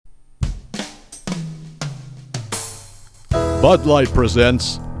Bud Light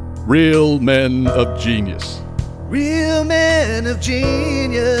presents Real Men of Genius. Real men of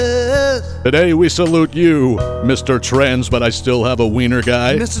genius. Today we salute you, Mr. Trans, but I still have a wiener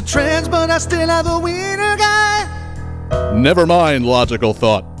guy. Mr. Trans, but I still have a wiener guy. Never mind logical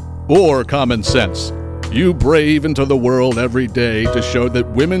thought or common sense. You brave into the world every day to show that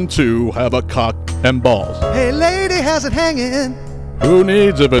women too have a cock and balls. Hey lady, how's it hanging? Who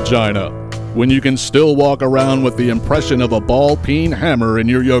needs a vagina when you can still walk around with the impression of a ball-peen hammer in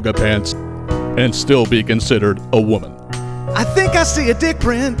your yoga pants and still be considered a woman? I think I see a dick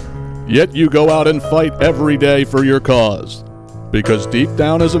print. Yet you go out and fight every day for your cause. Because deep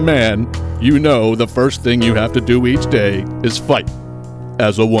down as a man, you know the first thing you have to do each day is fight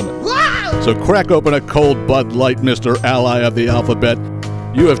as a woman. Wow! So crack open a cold Bud Light, Mr. Ally of the Alphabet.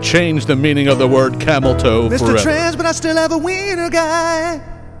 You have changed the meaning of the word camel toe Mr. forever. Trans, but I still have a wiener guy.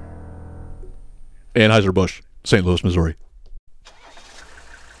 Anheuser-Busch, St. Louis, Missouri.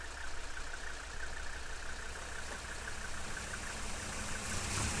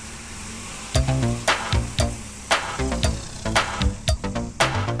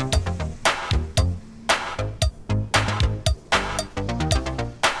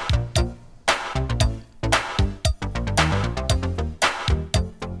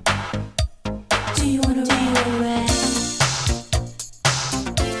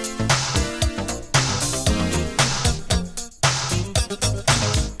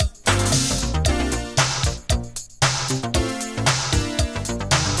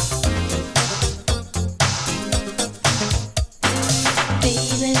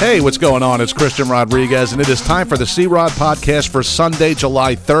 Hey, what's going on? It's Christian Rodriguez, and it is time for the C-Rod podcast for Sunday,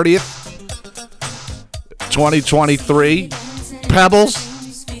 July 30th, 2023.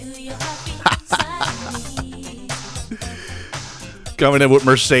 Pebbles. Coming in with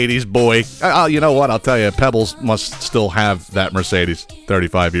Mercedes, boy. You know what? I'll tell you, Pebbles must still have that Mercedes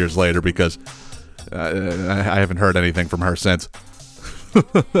 35 years later because I haven't heard anything from her since. By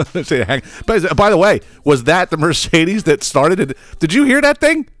the way, was that the Mercedes that started it? Did you hear that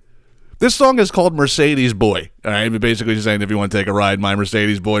thing? This song is called Mercedes Boy. All right, basically just saying if you want to take a ride, my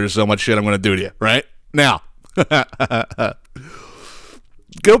Mercedes Boy, there's so much shit I'm going to do to you. Right now,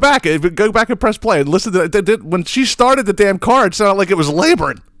 go back and press play and listen to it. When she started the damn car, it sounded like it was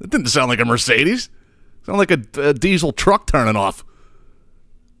laboring. It didn't sound like a Mercedes. It sounded like a diesel truck turning off.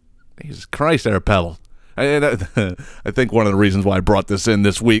 Jesus Christ, there, Pebble. I think one of the reasons why I brought this in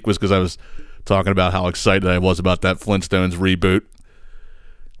this week was because I was talking about how excited I was about that Flintstones reboot.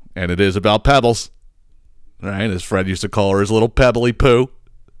 And it is about Pebbles. All right, as Fred used to call her, his little pebbly poo.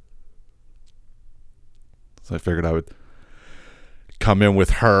 So I figured I would come in with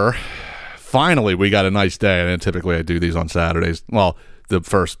her. Finally, we got a nice day. And typically I do these on Saturdays. Well, the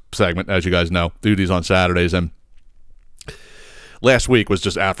first segment, as you guys know, do these on Saturdays. And last week was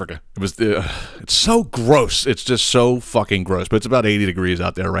just Africa. It was it's so gross. It's just so fucking gross. But it's about 80 degrees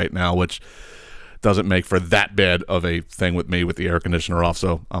out there right now, which doesn't make for that bad of a thing with me with the air conditioner off.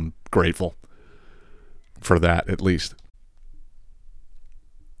 So I'm grateful for that, at least.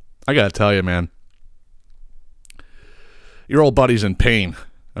 I got to tell you, man, your old buddy's in pain.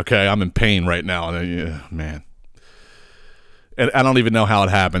 Okay, I'm in pain right now. Man. And I don't even know how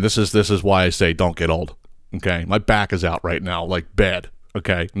it happened. This is why I say don't get old. Okay, my back is out right now, like bad.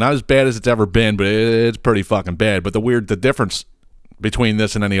 Okay, not as bad as it's ever been, but it's pretty fucking bad. But the difference between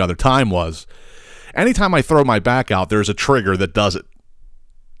this and any other time was, anytime I throw my back out, there's a trigger that does it.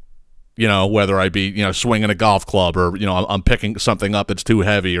 You know, whether I be, swinging a golf club or, I'm picking something up that's too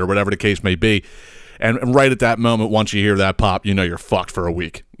heavy or whatever the case may be. And right at that moment, once you hear that pop, you're fucked for a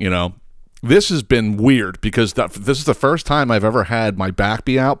week, This has been weird because this is the first time I've ever had my back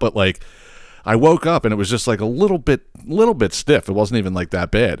be out, but like, I woke up and it was just like a little bit stiff. It wasn't even like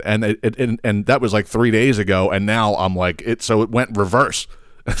that bad. And and that was like 3 days ago. And now I'm like, so it went reverse.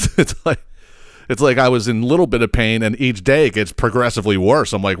 It's like I was in a little bit of pain and each day it gets progressively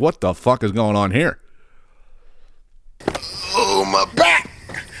worse. I'm like, what the fuck is going on here? Oh, my back.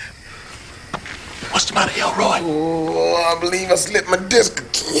 What's the matter, Elroy? Oh, I believe I slipped my disc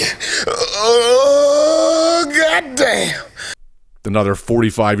again. Oh, goddamn. Another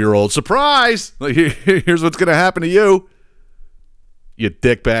 45-year-old surprise. Here's what's going to happen to you, you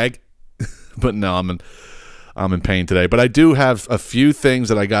dickbag. But no, I'm in pain today. But I do have a few things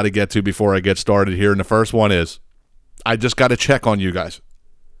that I got to get to before I get started here. And the first one is, I just got to check on you guys.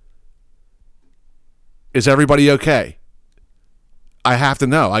 Is everybody okay? I have to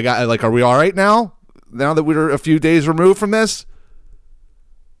know. Are we all right now? Now that we're a few days removed from this?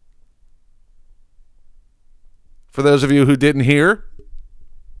 For those of you who didn't hear,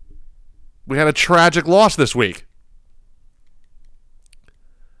 we had a tragic loss this week.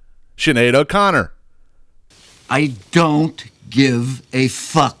 Sinead O'Connor. I don't give a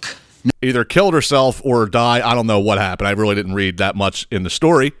fuck. Either killed herself or died. I don't know what happened. I really didn't read that much in the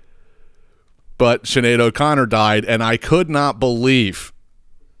story. But Sinead O'Connor died, and I could not believe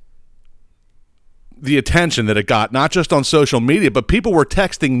the attention that it got, not just on social media, but people were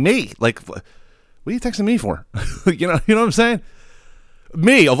texting me. Like, what are you texting me for? you know what I'm saying?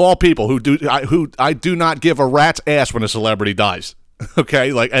 Me, of all people, who I do not give a rat's ass when a celebrity dies.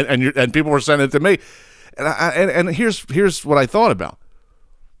 Okay, like, and people were sending it to me, and here's what I thought about.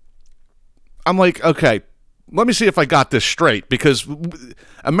 I'm like, okay, let me see if I got this straight, because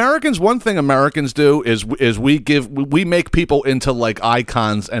Americans, one thing Americans do is we make people into like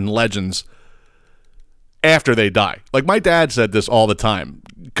icons and legends after they die. Like, my dad said this all the time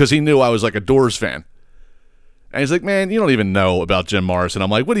because he knew I was like a Doors fan. And he's like, man, you don't even know about Jim Morrison.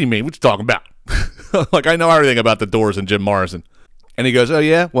 I'm like, what do you mean? What you talking about? Like, I know everything about the Doors and Jim Morrison. And he goes, oh,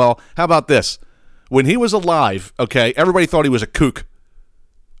 yeah? Well, how about this? When he was alive, okay, everybody thought he was a kook.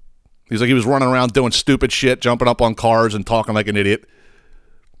 He's like, he was running around doing stupid shit, jumping up on cars and talking like an idiot.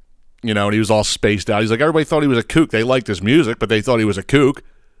 You know, and he was all spaced out. He's like, everybody thought he was a kook. They liked his music, but they thought he was a kook.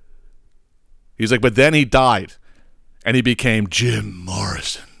 He's like, but then he died, and he became Jim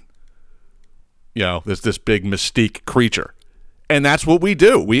Morrison. You know, this big mystique creature. And that's what we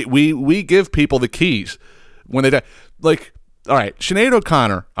do. We give people the keys when they die. Like, all right, Sinead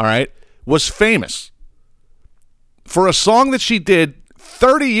O'Connor, all right, was famous for a song that she did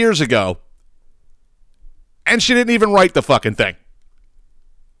 30 years ago, and she didn't even write the fucking thing.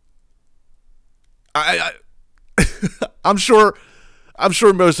 I'm sure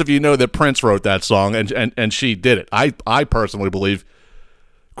most of you know that Prince wrote that song, and she did it. I personally believe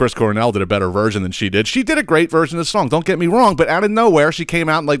Chris Cornell did a better version than she did. She did a great version of the song, don't get me wrong, but out of nowhere, she came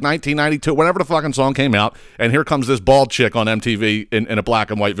out in like 1992, whenever the fucking song came out, and here comes this bald chick on MTV in a black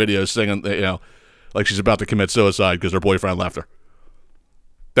and white video singing, you know, like she's about to commit suicide because her boyfriend left her.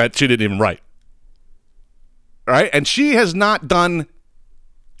 That she didn't even write. All right? And she has not done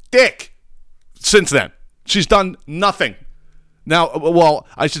dick since then. She's done nothing. Now, well,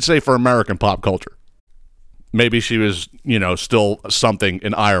 I should say for American pop culture. Maybe she was, you know, still something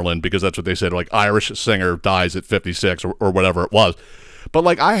in Ireland, because that's what they said, like Irish singer dies at 56 or whatever it was. But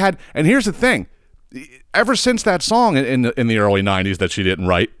like and here's the thing, ever since that song in the early 90s that she didn't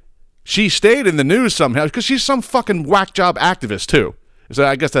write, she stayed in the news somehow, because she's some fucking whack job activist too. So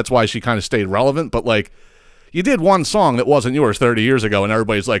I guess that's why she kind of stayed relevant. But like, you did one song that wasn't yours 30 years ago, and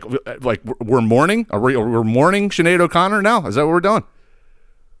everybody's like we're mourning? We're mourning Sinead O'Connor now? Is that what we're doing?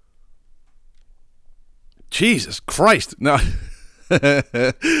 Jesus Christ. No.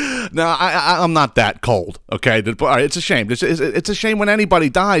 No, I'm not that cold, okay? It's a shame. It's a shame when anybody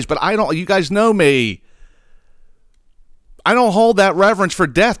dies, but you guys know me. I don't hold that reverence for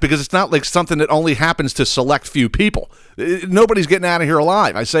death, because it's not like something that only happens to select few people. Nobody's getting out of here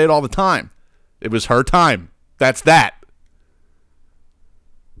alive. I say it all the time. It was her time. That's that.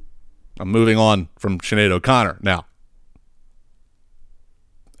 I'm moving on from Sinead O'Connor now.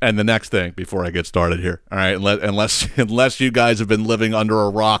 And the next thing before I get started here, all right, unless you guys have been living under a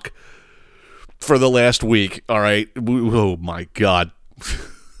rock for the last week, all right, oh my God.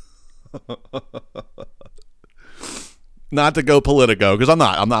 Not to go politico, because I'm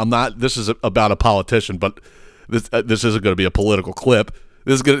not. This is about a politician, but this isn't going to be a political clip.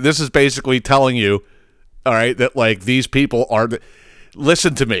 This is basically telling you, all right, that like these people are.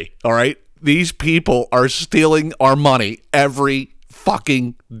 Listen to me, all right. These people are stealing our money every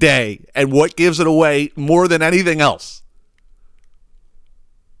fucking day, and what gives it away more than anything else?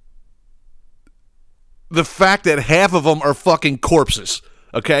 The fact that half of them are fucking corpses.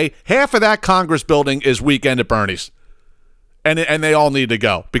 Okay, half of that Congress building is Weekend at Bernie's. And they all need to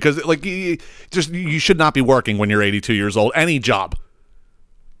go, because like you should not be working when you're 82 years old. Any job.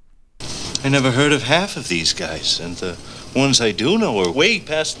 I never heard of half of these guys, and the ones I do know are way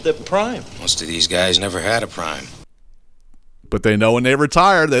past their prime. Most of these guys never had a prime. But they know when they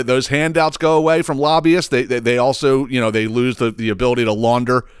retire, those handouts go away from lobbyists. They also, you know, they lose the ability to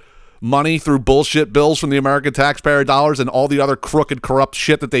launder money through bullshit bills from the American taxpayer dollars and all the other crooked, corrupt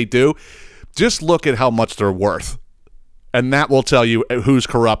shit that they do. Just look at how much they're worth. And that will tell you who's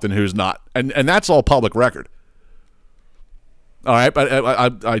corrupt and who's not. And that's all public record. All right,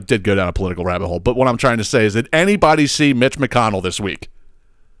 but I did go down a political rabbit hole. But what I'm trying to say is, did anybody see Mitch McConnell this week?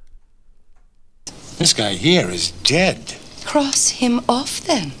 This guy here is dead. Cross him off,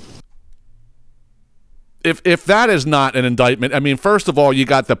 then. If that is not an indictment, I mean, first of all, you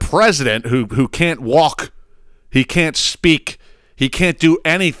got the president who can't walk, he can't speak, he can't do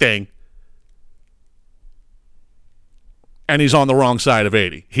anything. and he's on the wrong side of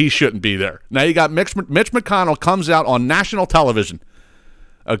 80. He shouldn't be there. Now you got Mitch McConnell comes out on national television,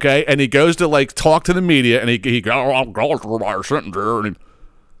 okay, and he goes to like talk to the media, and he goes, "I'm going through my sentence here," and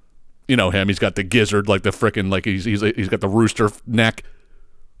you know him. He's got the gizzard, like the frickin' like he's got the rooster neck.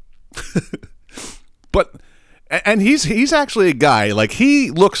 But and he's actually a guy, like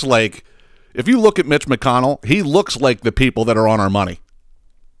he looks like, if you look at Mitch McConnell, he looks like the people that are on our money.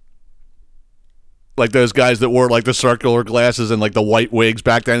 Like those guys that wore like the circular glasses and like the white wigs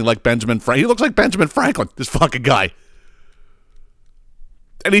back then, like Benjamin Franklin. He looks like Benjamin Franklin, this fucking guy.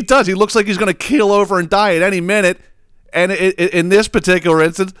 And he does. He looks like he's going to keel over and die at any minute. And in this particular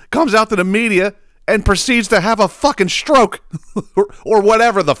instance, comes out to the media and proceeds to have a fucking stroke or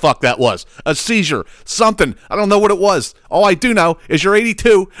whatever the fuck that was. A seizure, something. I don't know what it was. All I do know is you're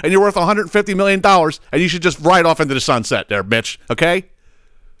 82 and you're worth $150 million and you should just ride off into the sunset there, bitch. Okay?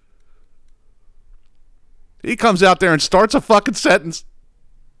 He comes out there and starts a fucking sentence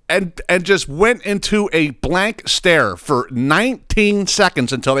and just went into a blank stare for 19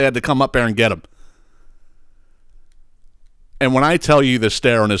 seconds until they had to come up there and get him. And when I tell you the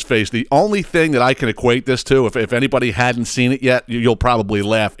stare on his face, the only thing that I can equate this to, if anybody hadn't seen it yet, you'll probably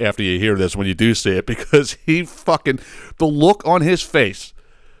laugh after you hear this when you do see it, because the look on his face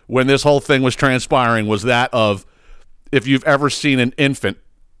when this whole thing was transpiring was that of, if you've ever seen an infant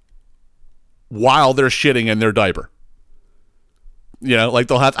while they're shitting in their diaper. You know, like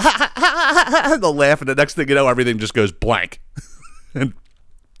they'll have, they'll laugh, and the next thing you know, everything just goes blank.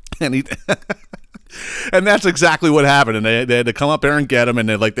 and he... And that's exactly what happened. And they had to come up there and get him, and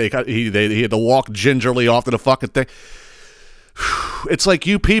he had to walk gingerly off to the fucking thing. It's like,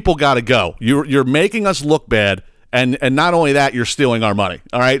 you people got to go. You're making us look bad, and not only that, you're stealing our money.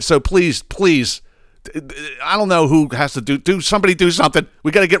 All right, so please, I don't know who has to do somebody do something.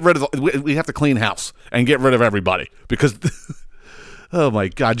 We got to get rid of. We have to clean house and get rid of everybody, because. Oh my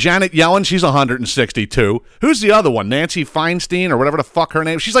God, Janet Yellen, she's 162. Who's the other one? Nancy Feinstein or whatever the fuck her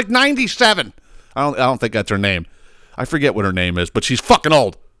name. She's like 97. I don't think that's her name. I forget what her name is, but she's fucking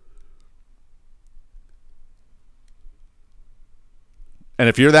old. And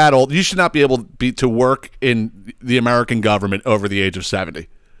if you're that old, you should not be able to work in the American government over the age of 70.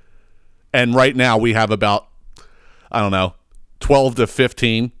 And right now we have about, I don't know, 12 to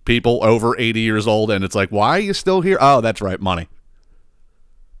 15 people over 80 years old, and it's like, why are you still here? Oh, that's right, money.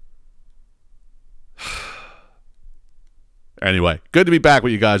 Anyway, good to be back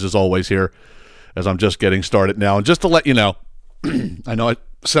with you guys as always here, as I'm just getting started now. And just to let you know, I know I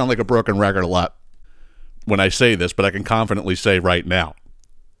sound like a broken record a lot when I say this, but I can confidently say right now,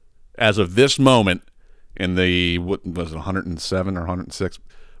 as of this moment in the, what was it, 107 or 106,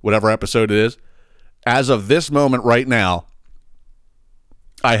 whatever episode it is, as of this moment right now,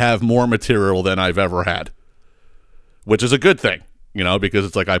 I have more material than I've ever had, which is a good thing. You know, because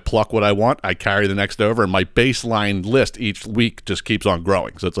it's like I pluck what I want, I carry the next over, and my baseline list each week just keeps on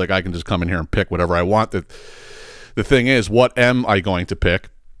growing. So it's like I can just come in here and pick whatever I want. The thing is, what am I going to pick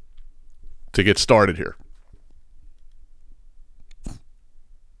to get started here?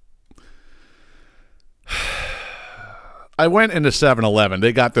 I went into 7-Eleven.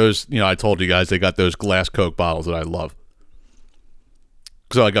 They got those, you know, I told you guys, they got those glass Coke bottles that I love.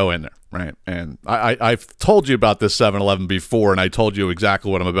 So I go in there, right? And I've told you about this 7-Eleven before, and I told you exactly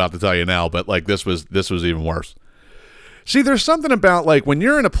what I'm about to tell you now, but like this was even worse. See, there's something about like when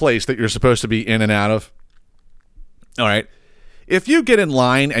you're in a place that you're supposed to be in and out of, all right, if you get in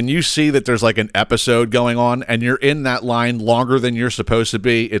line and you see that there's like an episode going on and you're in that line longer than you're supposed to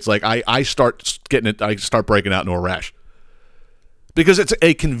be, it's like I start breaking out into a rash. Because it's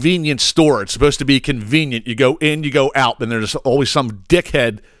a convenience store. It's supposed to be convenient. You go in, you go out, and there's always some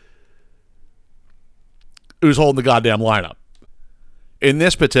dickhead who's holding the goddamn lineup. In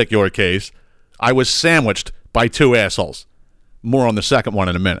this particular case, I was sandwiched by two assholes. More on the second one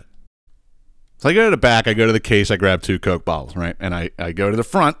in a minute. So I go to the back, I go to the case, I grab 2 Coke bottles, right? And I go to the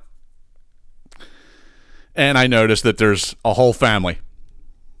front, and I notice that there's a whole family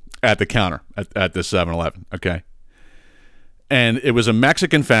at the counter at this 7-Eleven, okay? And it was a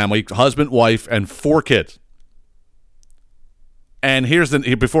Mexican family, husband, wife, and 4 kids. And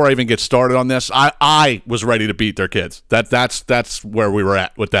before I even get started on this, I was ready to beat their kids. That's where we were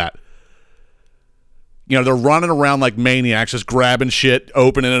at with that. You know, they're running around like maniacs, just grabbing shit,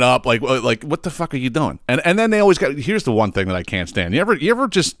 opening it up, like what the fuck are you doing? And then they always got. Here's the one thing that I can't stand. You ever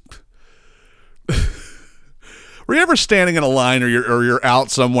just were you ever standing in a line or you're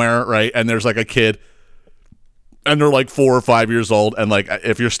out somewhere, right? And there's like a kid. And they're like 4 or 5 years old, and like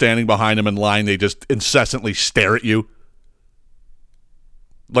if you're standing behind them in line, they just incessantly stare at you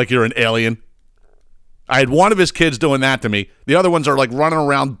like you're an alien. I had one of his kids doing that to me. The other ones are like running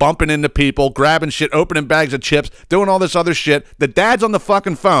around, bumping into people, grabbing shit, opening bags of chips, doing all this other shit. The dad's on the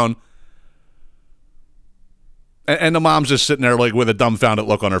fucking phone. And the mom's just sitting there like with a dumbfounded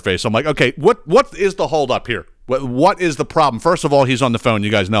look on her face. I'm like, okay, what is the holdup here? What is the problem? First of all, he's on the phone. You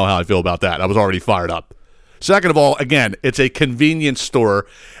guys know how I feel about that. I was already fired up. Second of all, again, it's a convenience store,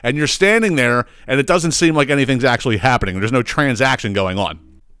 and you're standing there, and it doesn't seem like anything's actually happening. There's no transaction going on.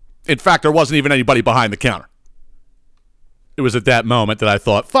 In fact, there wasn't even anybody behind the counter. It was at that moment that I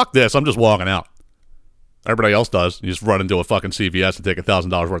thought, fuck this, I'm just walking out. Everybody else does. You just run into a fucking CVS and take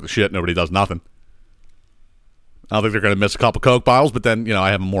 $1,000 worth of shit. Nobody does nothing. I don't think they're going to miss a couple Coke bottles, but then, I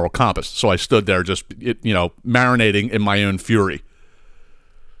have a moral compass. So I stood there just, marinating in my own fury.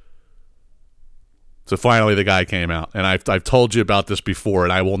 So finally the guy came out. And I've told you about this before,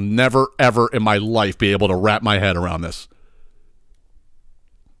 and I will never, ever in my life be able to wrap my head around this.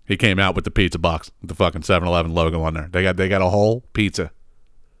 He came out with the pizza box, with the fucking 7-Eleven logo on there. They got a whole pizza.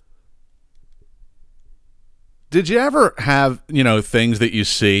 Did you ever have, things that you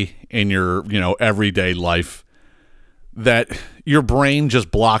see in your, everyday life that your brain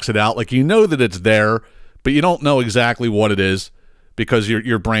just blocks it out? Like, that it's there, but you don't know exactly what it is because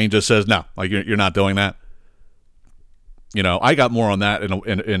your brain just says, no, like you're not doing that. I got more on that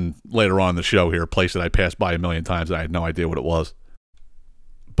in later on in the show here, a place that I passed by a million times and I had no idea what it was.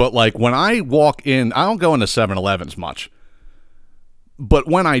 But like when I walk in, I don't go into 7-Elevens much. But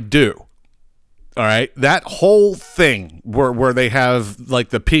when I do, all right, that whole thing where they have like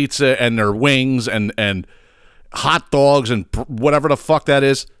the pizza and their wings and hot dogs and whatever the fuck that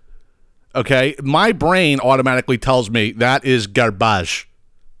is, okay, my brain automatically tells me that is garbage.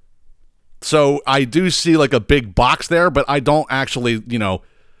 So I do see like a big box there, but I don't actually,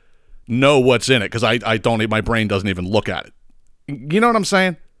 know what's in it because I don't, my brain doesn't even look at it. You know what I'm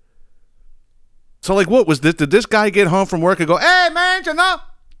saying? So like, what was this? Did this guy get home from work and go, hey man,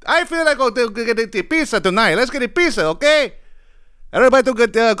 I feel like go get the pizza tonight. Let's get a pizza, okay? Everybody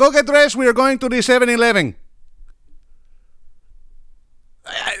go get dressed. We are going to the 7-Eleven.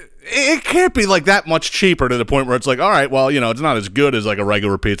 It can't be like that much cheaper to the point where it's like, all right, well, it's not as good as like a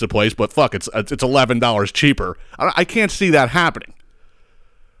regular pizza place, but fuck, it's $11 cheaper. I can't see that happening.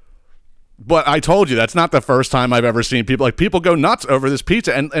 But I told you that's not the first time I've ever seen people go nuts over this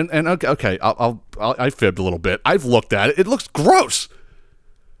pizza. And okay, I fibbed a little bit. I've looked at it. It looks gross.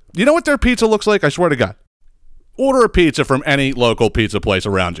 You know what their pizza looks like? I swear to God. Order a pizza from any local pizza place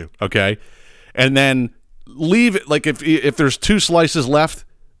around you, okay? And then leave it, like if there's 2 slices left,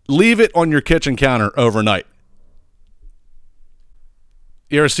 leave it on your kitchen counter overnight.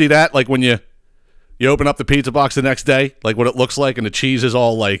 You ever see that? Like when you open up the pizza box the next day, like what it looks like, and the cheese is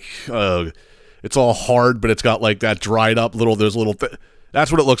all like, it's all hard, but it's got like that dried up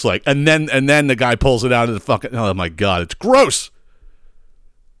that's what it looks like. And then the guy pulls it out of the fucking, oh my God, it's gross.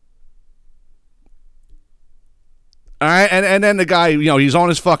 All right, and then the guy, he's on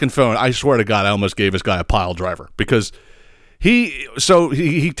his fucking phone. I swear to God, I almost gave this guy a pile driver because he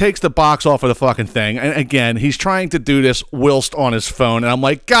takes the box off of the fucking thing, and again, he's trying to do this whilst on his phone, and I'm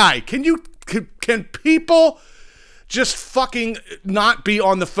like, guy, can people just fucking not be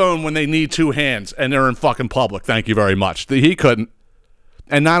on the phone when they need 2 hands and they're in fucking public? Thank you very much. He couldn't.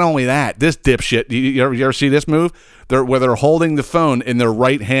 And not only that, this dipshit, you ever see this move? Where they're holding the phone in their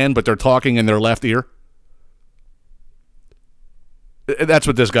right hand, but they're talking in their left ear. That's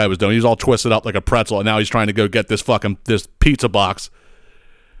what this guy was doing. He's all twisted up like a pretzel, and now he's trying to go get this pizza box,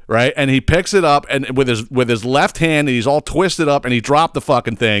 right? And he picks it up and with his left hand, and he's all twisted up, and he dropped the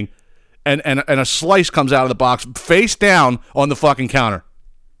fucking thing, and a slice comes out of the box face down on the fucking counter.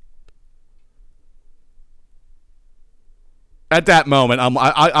 At that moment,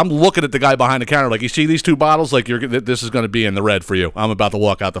 I'm looking at the guy behind the counter like, you see these 2 bottles? Like, this is going to be in the red for you. I'm about to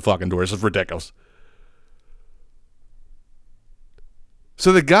walk out the fucking door. This is ridiculous.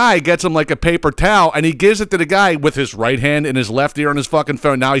 So the guy gets him like a paper towel, and he gives it to the guy with his right hand in his left ear on his fucking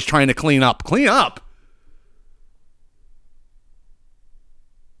phone. Now he's trying to clean up. Clean up?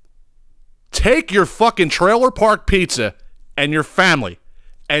 Take your fucking trailer park pizza and your family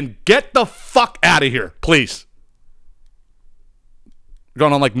and get the fuck out of here, please.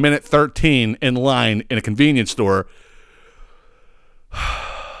 Going on like minute 13 in line in a convenience store.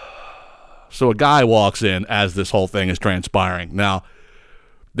 So a guy walks in as this whole thing is transpiring. Now,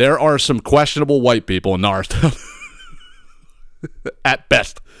 there are some questionable white people in Norristown. At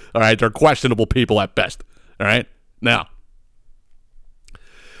best. All right? They're questionable people at best. All right? Now,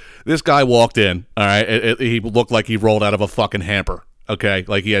 this guy walked in. All right? He looked like he rolled out of a fucking hamper. Okay?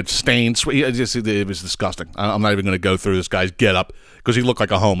 Like he had stains. It was disgusting. I'm not even going to go through this guy's getup because he looked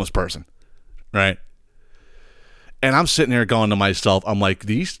like a homeless person. Right? And I'm sitting there going to myself, I'm like,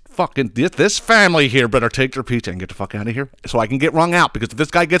 this family here better take their pizza and get the fuck out of here so I can get rung out, because if this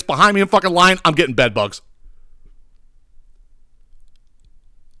guy gets behind me in fucking line, I'm getting bed bugs.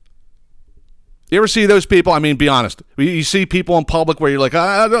 You ever see those people? I mean, be honest. You see people in public where you're like,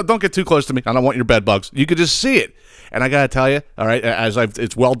 don't get too close to me. I don't want your bed bugs. You could just see it. And I got to tell you, all right,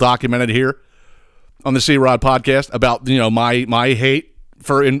 it's well documented here on the C-Rod podcast about, my hate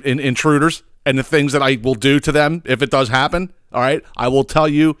for intruders and the things that I will do to them if it does happen. All right. I will tell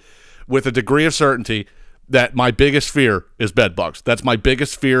you with a degree of certainty that my biggest fear is bed bugs. That's my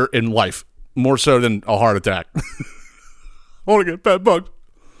biggest fear in life, more so than a heart attack. I want to get bed bugs.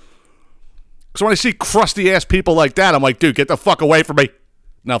 So when I see crusty-ass people like that, I'm like, dude, get the fuck away from me.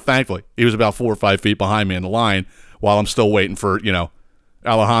 Now, thankfully, he was about 4 or 5 feet behind me in the line while I'm still waiting for,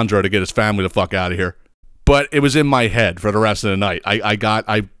 Alejandro to get his family the fuck out of here. But it was in my head for the rest of the night. I got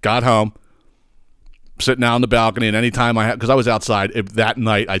home, sitting out on the balcony, and anytime I had, because I was outside that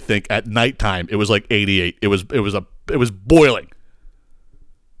night, I think at nighttime it was like 88. It was boiling.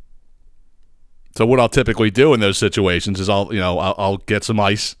 So what I'll typically do in those situations is I'll get some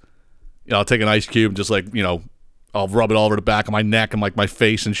ice. I'll take an ice cube and just I'll rub it all over the back of my neck and like my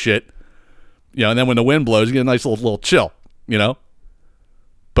face and shit. And then when the wind blows, you get a nice little chill.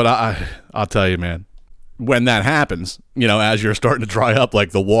 But I'll tell you, man, when that happens, as you're starting to dry up,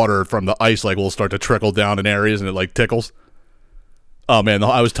 like the water from the ice, will start to trickle down in areas and it tickles. Oh man,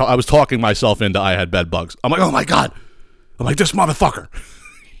 I was talking myself into I had bed bugs. I'm like, oh my God. I'm like, this motherfucker.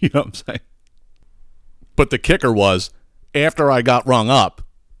 You know what I'm saying? But the kicker was, after I got rung up,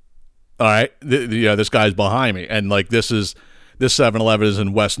 all right, this guy's behind me, and this 7-Eleven is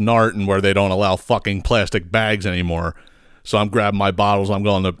in West Narton where they don't allow fucking plastic bags anymore. So I'm grabbing my bottles, I'm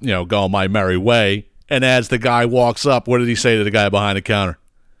going to go my merry way. And as the guy walks up, what did he say to the guy behind the counter?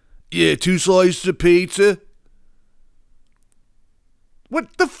 Yeah, 2 slices of pizza.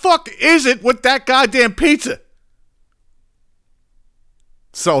 What the fuck is it with that goddamn pizza?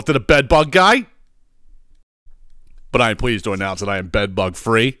 Sell it to the bed bug guy? But I am pleased to announce that I am bed bug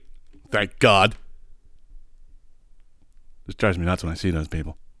free. Thank God. This drives me nuts when I see those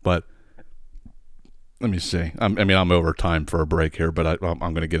people. But let me see. I'm over time for a break here, but I'm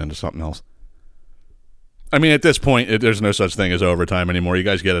going to get into something else. I mean, at this point, there's no such thing as overtime anymore. You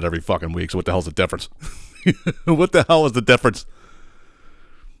guys get it every fucking week, so what the hell's the difference? What the hell is the difference?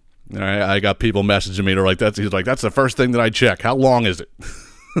 All right, I got people messaging me. They're like, he's like, that's the first thing that I check. How long is it?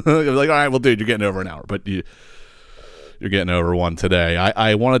 You're like, all right, well, dude, you're getting over an hour, but you're getting over one today.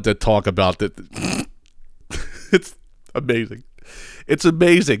 I wanted to talk about that. It's amazing. It's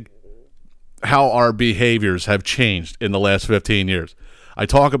amazing how our behaviors have changed in the last 15 years. I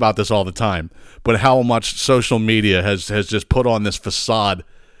talk about this all the time, but how much social media has just put on this facade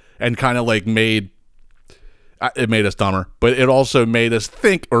and kind of made us dumber, but it also made us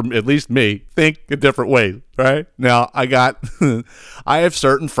think, or at least me, think a different way, right? Now, I have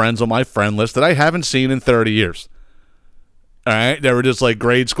certain friends on my friend list that I haven't seen in 30 years. All right, they were just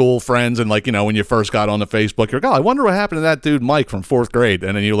grade school friends, and when you first got on the Facebook, you're like, oh, I wonder what happened to that dude Mike from 4th grade,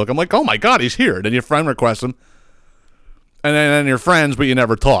 and then you look, I'm like, oh my God, he's here. Then your friend requests him, and then you're friends, but you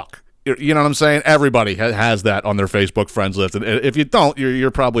never talk. You know what I'm saying? Everybody has that on their Facebook friends list, and if you don't, you're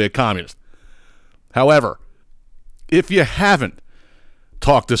probably a communist. However, if you haven't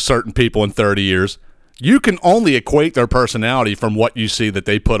talked to certain people in 30 years, you can only equate their personality from what you see that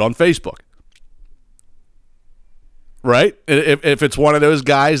they put on Facebook. Right? If it's one of those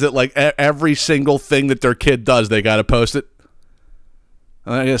guys that every single thing that their kid does, they got to post it.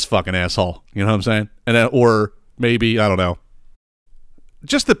 I guess fucking asshole. You know what I'm saying? And then, or maybe, I don't know.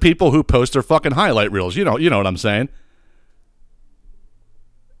 Just the people who post their fucking highlight reels. You know what I'm saying?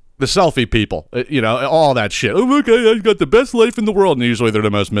 The selfie people. All that shit. Oh, look, I got the best life in the world. And usually they're the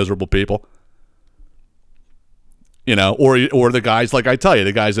most miserable people. Or the guys, I tell you,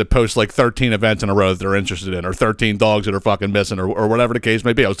 the guys that post 13 events in a row that they're interested in, or 13 dogs that are fucking missing, or whatever the case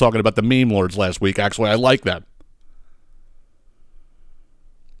may be. I was talking about the meme lords last week. Actually, I like them.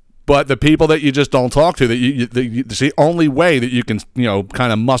 But the people that you just don't talk to, it's the only way that you can,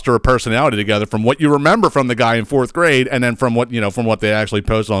 kind of muster a personality together from what you remember from the guy in 4th grade, and then from what they actually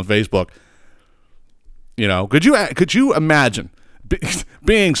post on Facebook. Could you imagine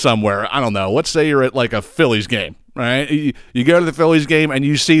being somewhere? I don't know. Let's say you're at a Phillies game. Right, you go to the Phillies game and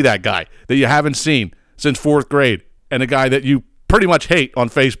you see that guy that you haven't seen since 4th grade, and a guy that you pretty much hate on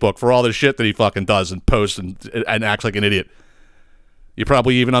Facebook for all the shit that he fucking does and posts and acts like an idiot. You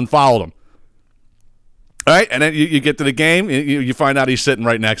probably even unfollowed him. All right, and then you get to the game, you find out he's sitting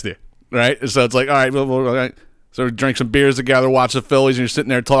right next to you. Right, so it's all right, all right. So we drink some beers together, watch the Phillies, and you're sitting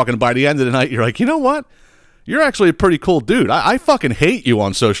there talking. By the end of the night, you're like, you know what? You're actually a pretty cool dude. I fucking hate you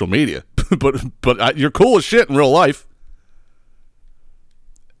on social media, but you're cool as shit in real life.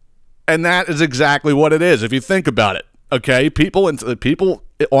 And that is exactly what it is if you think about it. Okay, people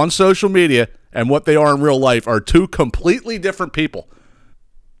on social media and what they are in real life are two completely different people.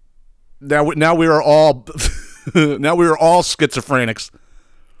 Now we are all now we are all schizophrenics.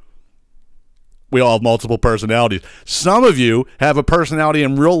 We all have multiple personalities. Some of you have a personality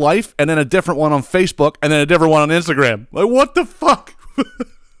in real life and then a different one on Facebook and then a different one on Instagram. Like, what the fuck? What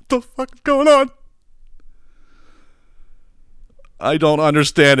the fuck is going on? I don't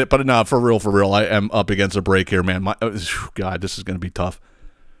understand it, but no, for real. I am up against a break here, man. God, this is going to be tough.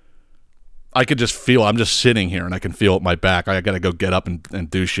 I could just feel, I'm just sitting here and I can feel it in my back. I got to go get up and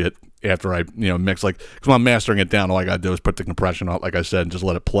do shit after I, mix. Like, because when I'm mastering it down, all I got to do is put the compression on, like I said, and just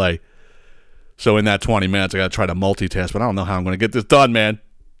let it play. So in that 20 minutes, I got to try to multitask, but I don't know how I'm going to get this done, man.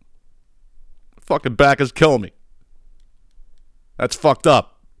 Fucking back is killing me. That's fucked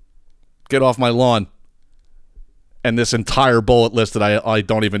up. Get off my lawn. And this entire bullet list that I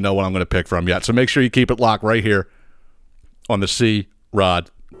don't even know what I'm going to pick from yet. So make sure you keep it locked right here on the C-Rod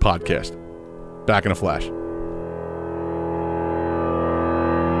podcast. Back in a flash.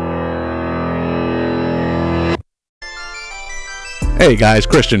 Hey guys,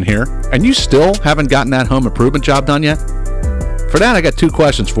 Christian here. And you still haven't gotten that home improvement job done yet? For that, I got two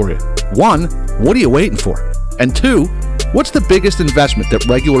questions for you. One, what are you waiting for? And two, what's the biggest investment that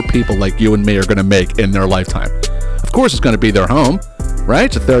regular people like you and me are going to make in their lifetime? Of course, it's going to be their home, right?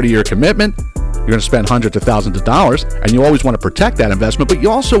 It's a 30-year commitment. You're going to spend hundreds of thousands of dollars, and you always want to protect that investment, but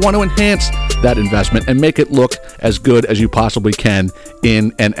you also want to enhance that investment and make it look as good as you possibly can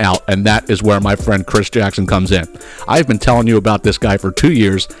in and out, and that is where my friend Chris Jackson comes in. I've been telling you about this guy for 2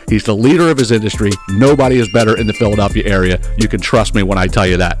 years. He's the leader of his industry. Nobody is better in the Philadelphia area. You can trust me when I tell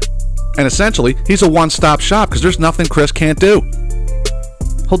you that. And essentially, he's a one-stop shop because there's nothing Chris can't do.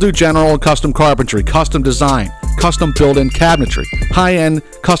 He'll do general and custom carpentry, custom design, custom built-in cabinetry, high-end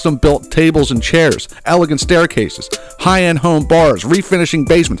custom-built tables and chairs, elegant staircases, high-end home bars, refinishing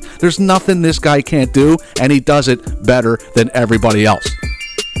basements. There's nothing this guy can't do, and he does it better than everybody else.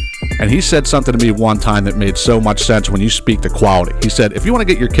 And he said something to me one time that made so much sense when you speak to quality. He said, if you want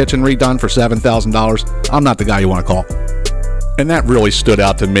to get your kitchen redone for $7,000, I'm not the guy you want to call. And that really stood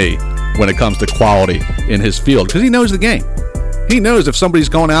out to me when it comes to quality in his field, because he knows the game. He knows if somebody's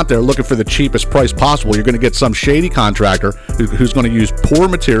going out there looking for the cheapest price possible, you're going to get some shady contractor who's going to use poor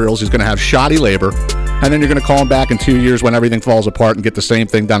materials, he's going to have shoddy labor, and then you're going to call him back in 2 years when everything falls apart and get the same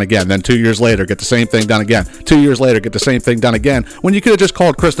thing done again. Then 2 years later, get the same thing done again. 2 years later, get the same thing done again, when you could have just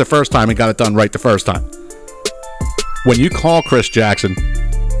called Chris the first time and got it done right the first time. When you call Chris Jackson,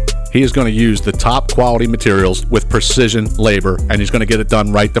 he is going to use the top quality materials with precision labor, and he's going to get it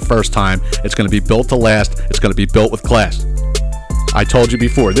done right the first time. It's going to be built to last. It's going to be built with class. I told you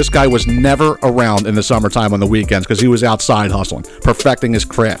before, this guy was never around in the summertime on the weekends because he was outside hustling, perfecting his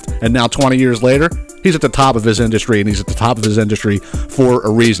craft. And now 20 years later, he's at the top of his industry, and he's at the top of his industry for a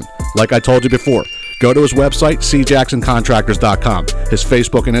reason. Like I told you before, go to his website, cjacksoncontractors.com. His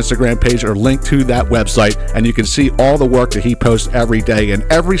Facebook and Instagram page are linked to that website, and you can see all the work that he posts every day. And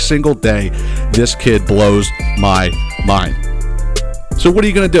every single day, this kid blows my mind. So what are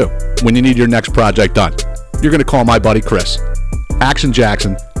you going to do when you need your next project done? You're going to call my buddy Chris. Action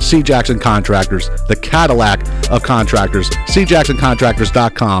Jackson, C. Jackson Contractors, the Cadillac of contractors,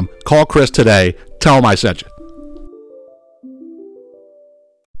 cjacksoncontractors.com. Call Chris today. Tell him I sent you.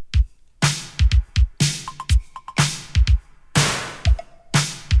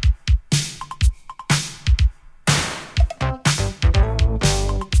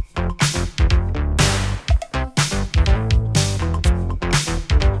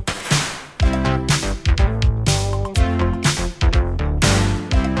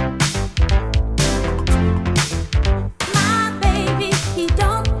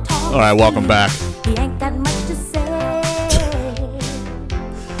 All right, welcome back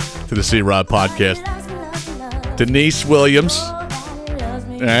to the C-Rod podcast. Denise Williams, all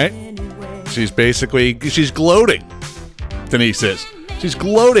right? She's gloating. Denise is. She's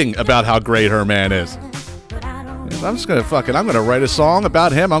gloating about how great her man is. I'm gonna write a song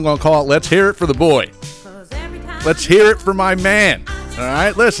about him. I'm gonna call it "Let's Hear It for the Boy." Let's hear it for my man. All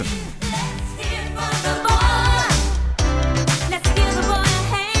right, listen.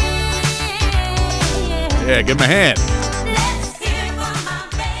 Yeah, give him a hand.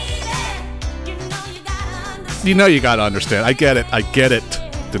 You know you got to understand. I get it,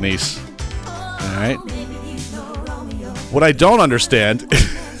 Denise. All right? What I don't understand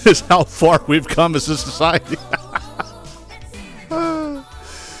is how far we've come as a society.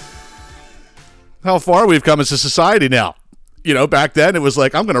 how far we've come as a society now. You know, back then it was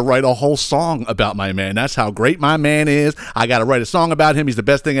like, I'm going to write a whole song about my man. That's how great my man is. I got to write a song about him. He's the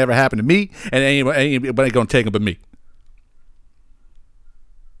best thing ever happened to me, and anybody going to take him but me.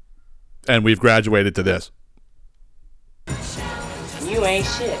 And we've graduated to this. You ain't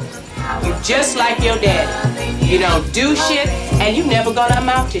shit. You just like your daddy. You don't do shit, and you never gonna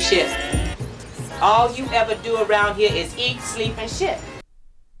amount to shit. All you ever do around here is eat, sleep, and shit.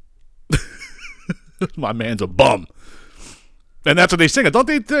 My man's a bum. And that's what they sing it, don't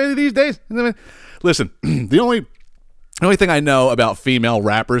they, these days? Listen, the only thing I know about female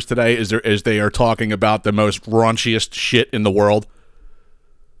rappers today is they are talking about the most raunchiest shit in the world.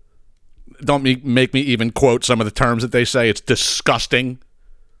 Don't make me even quote some of the terms that they say. It's disgusting.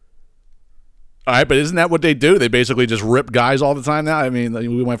 All right, but isn't that what they do? They basically just rip guys all the time now. I mean,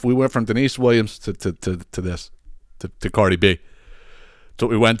 we went from Denise Williams to Cardi B. That's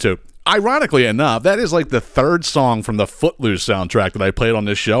what we went to. Ironically enough, that is like the third song from the Footloose soundtrack that I played on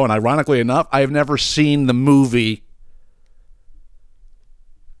this show. And ironically enough, I have never seen the movie.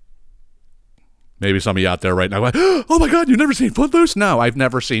 Maybe some of you out there right now are like, oh my God, you've never seen Footloose? No, I've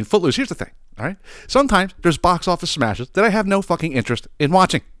never seen Footloose. Here's the thing, all right? Sometimes there's box office smashes that I have no fucking interest in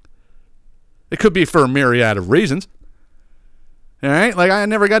watching. It could be for a myriad of reasons. All right? Like, I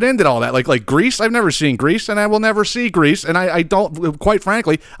never got into all that. Like Grease, I've never seen Grease, and I will never see Grease. And I don't, quite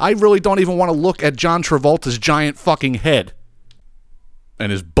frankly, I really don't even want to look at John Travolta's giant fucking head.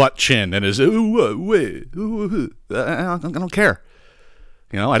 And his butt chin, and his, I don't care.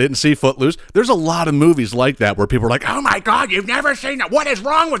 You know, I didn't see Footloose. There's a lot of movies like that where people are like, oh my God, you've never seen that. What is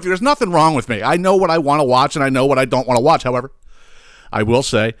wrong with you? There's nothing wrong with me. I know what I want to watch, and I know what I don't want to watch. However, I will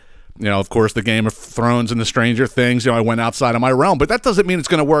say, you know, of course, the Game of Thrones and the Stranger Things, you know, I went outside of my realm, but that doesn't mean it's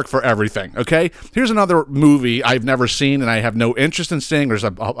going to work for everything, okay? Here's another movie I've never seen and I have no interest in seeing. There's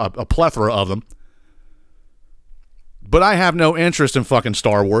a plethora of them. But I have no interest in fucking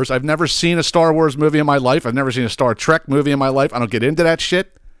Star Wars. I've never seen a Star Wars movie in my life. I've never seen a Star Trek movie in my life. I don't get into that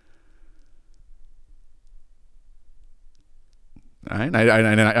shit. All right?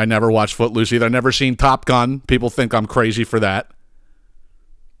 I never watched Footloose either. I've never seen Top Gun. People think I'm crazy for that.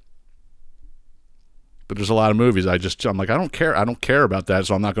 But there's a lot of movies I'm like, I don't care about that,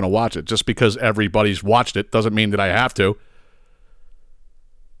 so I'm not going to watch it. Just because everybody's watched it doesn't mean that I have to.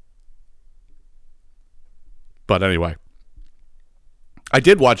 But anyway, I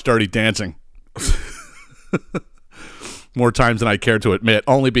did watch Dirty Dancing more times than I care to admit,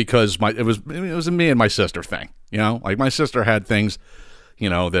 only because it was a me and my sister thing. You know, like my sister had things, you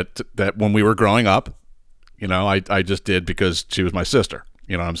know, that when we were growing up, you know, I just did because she was my sister.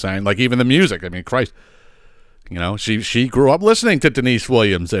 You know what I'm saying? Like even the music. I mean, Christ. You know, she grew up listening to Denise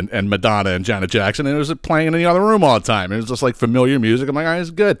Williams and Madonna and Janet Jackson, and it was playing in the other room all the time. It was just like familiar music. I'm like, all right, it's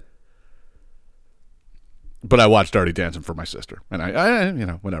good. But I watched Dirty Dancing for my sister, and I you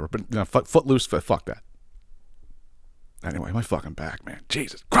know, whatever. But you know, Footloose, fuck that. Anyway, my fucking back, man.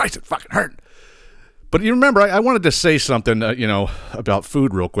 Jesus Christ, it fucking hurt. But you remember, I wanted to say something, you know, about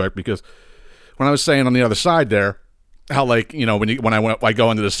food real quick, because when I was saying on the other side there, how, like, you know, when I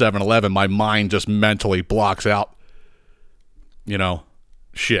go into the 7-Eleven, my mind just mentally blocks out, you know,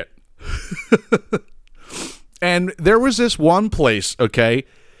 shit. And there was this one place, okay,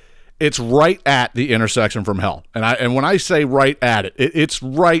 it's right at the intersection from hell, and when I say right at it, it's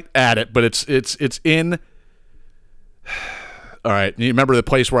right at it, but it's in. All right, you remember the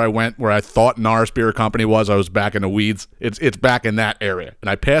place where I went, where I thought Norris Beer Company was? I was back in the weeds. It's back in that area, and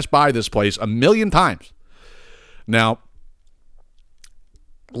I passed by this place a million times. Now,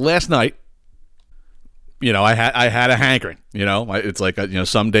 last night, you know, I had a hankering. You know, it's like, you know,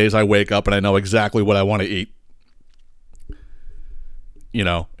 some days I wake up and I know exactly what I want to eat. You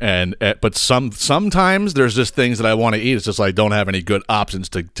know, but sometimes there's just things that I want to eat. It's just I don't have any good options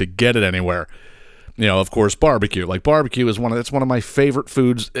to get it anywhere. You know, of course, barbecue. Like barbecue is one of my favorite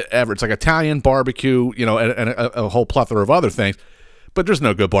foods ever. It's like Italian barbecue, you know, and a whole plethora of other things. But there's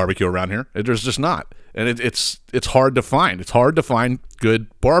no good barbecue around here. There's just not. And it's hard to find. It's hard to find good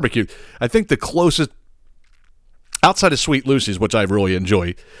barbecue. I think the closest, outside of Sweet Lucy's, which I really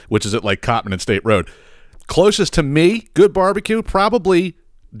enjoy, which is at like Cottman and State Road, closest to me, good barbecue, probably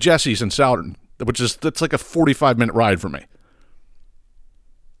Jesse's in Southern, that's like a 45-minute ride for me.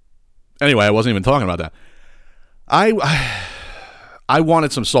 Anyway, I wasn't even talking about that. I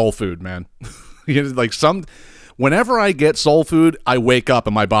wanted some soul food, man. You know, like whenever I get soul food, I wake up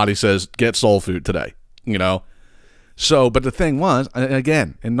and my body says, get soul food today, you know? So, but the thing was,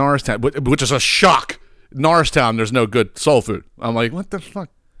 again, in Norristown, which is a shock, Norristown, there's no good soul food. I'm like, what the fuck?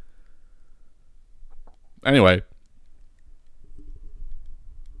 Anyway,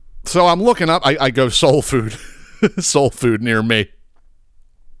 So I'm looking up. I go soul food, soul food near me.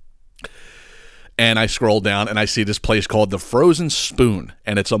 And I scroll down and I see this place called the Frozen Spoon,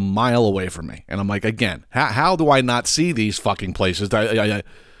 and it's a mile away from me. And I'm like, again, how do I not see these fucking places? I've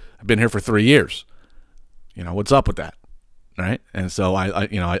been here for 3 years. You know, what's up with that? Right? And so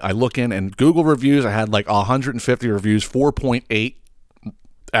I look in, and Google reviews, I had like 150 reviews, 4.8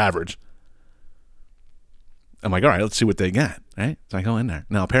 average. I'm like, all right, let's see what they got. Right? So I go in there.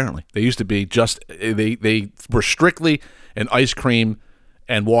 Now, apparently, they used to be just, they were strictly an ice cream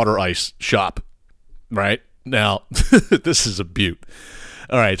and water ice shop. Right? Now, this is a beaut.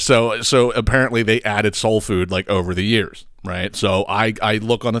 All right, so apparently they added soul food like over the years, right? So I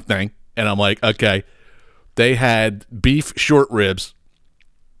look on the thing and I'm like, okay, they had beef short ribs,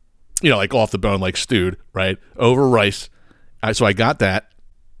 you know, like off the bone, like stewed, right? Over rice. So I got that,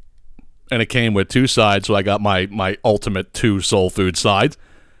 and it came with 2 sides. So I got my ultimate 2 soul food sides,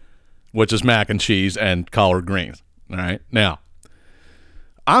 which is mac and cheese and collard greens. All right, now.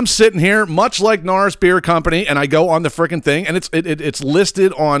 I'm sitting here, much like Norris Beer Company, and I go on the freaking thing, and it's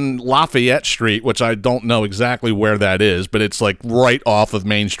listed on Lafayette Street, which I don't know exactly where that is, but it's like right off of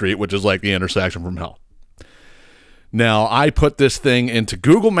Main Street, which is like the intersection from hell. Now, I put this thing into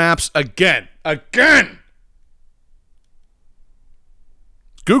Google Maps again.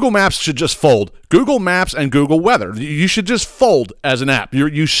 Google Maps should just fold. Google Maps and Google Weather. You should just fold as an app.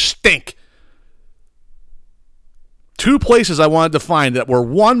 You stink. 2 places I wanted to find that were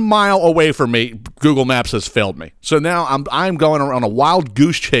 1 mile away from me, Google Maps has failed me. So now I'm going on a wild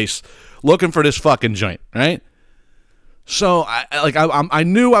goose chase looking for this fucking joint, right? So I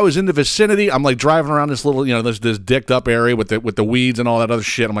knew I was in the vicinity. I'm like driving around this little, you know, this dicked up area with the weeds and all that other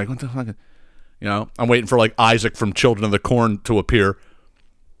shit. I'm like, what the fuck? You know, I'm waiting for like Isaac from Children of the Corn to appear.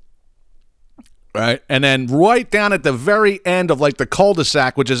 Right? And then right down at the very end of like the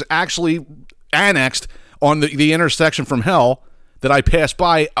cul-de-sac, which is actually annexed on the intersection from hell that I pass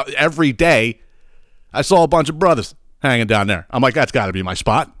by every day, I saw a bunch of brothers hanging down there. I'm like, that's got to be my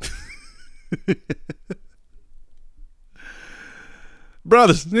spot.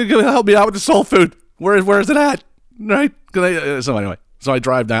 Brothers, you can help me out with the soul food. Where's it at? Right? So anyway, so I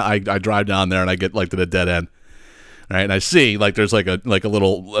drive down. I drive down there, and I get like to the dead end. Right, and I see like there's like a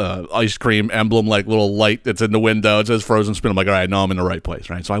little ice cream emblem, like little light that's in the window. It says Frozen Spoon. I'm like, all right, no, I'm in the right place.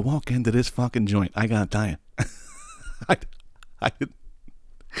 Right, so I walk into this fucking joint. I gotta tell you,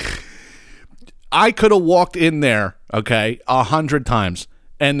 I could have walked in there, okay, 100 times,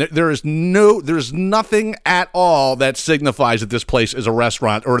 and there's nothing at all that signifies that this place is a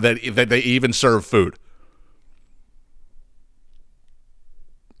restaurant or that they even serve food.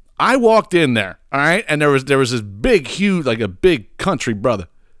 I walked in there, all right, and there was this big, huge, like a big country brother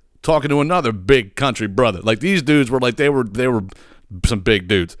talking to another big country brother. Like these dudes were like they were some big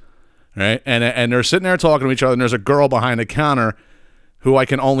dudes, right? And they're sitting there talking to each other. And there's a girl behind the counter who I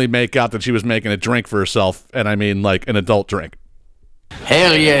can only make out that she was making a drink for herself, and I mean like an adult drink.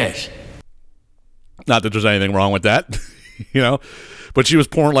 Hell yes. Not that there's anything wrong with that, you know, but she was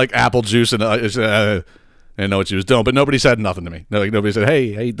pouring like apple juice and I didn't know what she was doing, but nobody said nothing to me. Nobody said,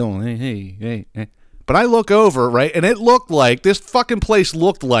 hey, how you doing? Hey. But I look over, right, and it looked like, this fucking place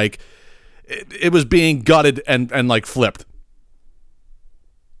looked like it was being gutted and like flipped.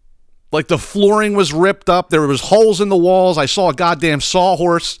 Like the flooring was ripped up. There was holes in the walls. I saw a goddamn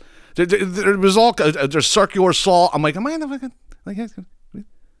sawhorse. There was all, there's circular saw. I'm like, am I in a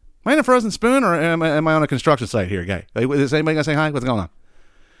Frozen Spoon or am I on a construction site here, guy? Is anybody gonna say hi? What's going on?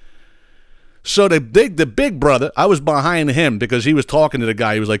 So the big brother, I was behind him because he was talking to the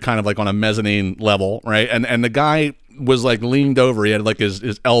guy. He was like kind of like on a mezzanine level, right? And the guy was like leaned over. He had like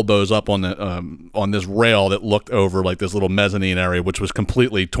his elbows up on the on this rail that looked over like this little mezzanine area, which was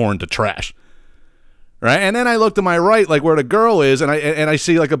completely torn to trash, right? And then I looked to my right, like where the girl is, and I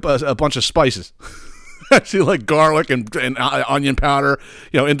see like a bunch of spices. I see like garlic and onion powder,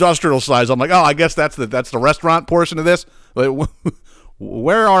 you know, industrial size. I'm like, oh, I guess that's the restaurant portion of this. Like,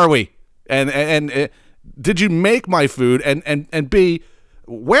 where are we? And did you make my food? And B,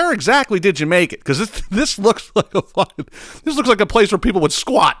 where exactly did you make it? Because this looks like a place where people would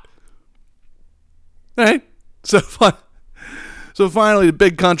squat. Right? So finally, the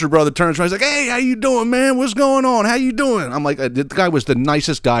big country brother turns around. He's like, "Hey, how you doing, man? What's going on? How you doing?" I'm like, the guy was the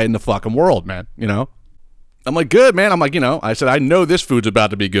nicest guy in the fucking world, man. You know? I'm like, good, man. I'm like, you know, I said, I know this food's about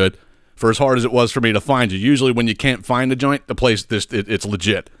to be good. For as hard as it was for me to find you. Usually, when you can't find a joint, the place it's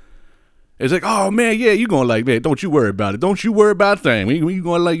legit. It's like, oh, man, yeah, you're going to like, man, don't you worry about it. Don't you worry about a thing. When you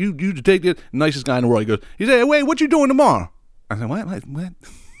going to like, you take it. Nicest guy in the world. He said, wait, what you doing tomorrow? I said, what?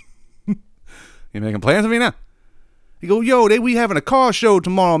 You making plans with me now? He go, yo, we having a car show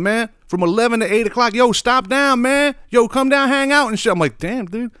tomorrow, man, from 11 to 8 o'clock. Yo, stop down, man. Yo, come down, hang out and shit. I'm like, damn,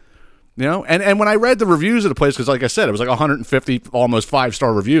 dude. You know, and when I read the reviews of the place, because like I said, it was like 150 almost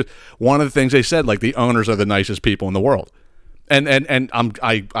 5-star reviews. One of the things they said, like, the owners are the nicest people in the world. And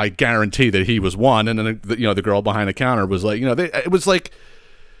I guarantee that he was one. And then, you know, the girl behind the counter was like, you know, it was like,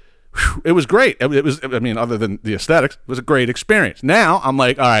 whew, it was great. It was, I mean, other than the aesthetics, it was a great experience. Now I'm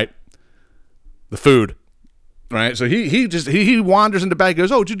like, all right, the food. Right, so he wanders in the back. He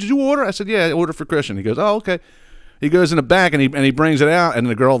goes, "Oh, did you order?" I said, "Yeah, I ordered for Christian." He goes, "Oh, okay." He goes in the back and he brings it out, and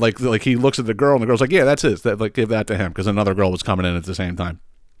the girl like he looks at the girl, and the girl's like, "Yeah, that's his. Like, give that to him," because another girl was coming in at the same time.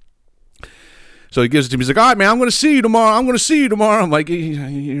 So he gives it to me. He's like, "All right, man, I'm going to see you tomorrow. I'm going to see you tomorrow." I'm like,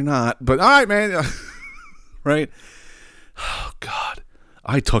 "You're not," but all right, man. Right? Oh God,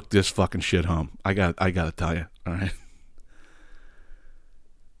 I took this fucking shit home. I got to tell you. All right.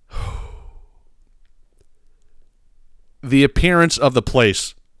 The appearance of the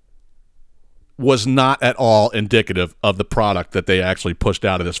place was not at all indicative of the product that they actually pushed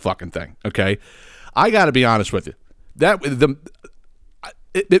out of this fucking thing, okay? I got to be honest with you. That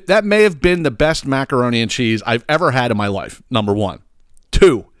may have been the best macaroni and cheese I've ever had in my life, number one.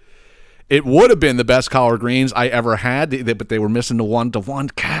 Two, it would have been the best collard greens I ever had, but they were missing the one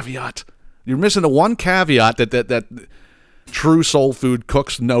caveat. You're missing the one caveat that true soul food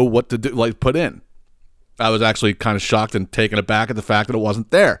cooks know what to do, like put in. I was actually kind of shocked and taken aback at the fact that it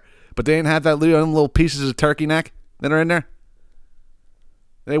wasn't there. But they didn't have that little pieces of turkey neck that are in there.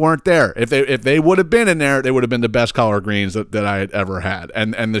 They weren't there. If they would have been in there, they would have been the best collard greens that I had ever had.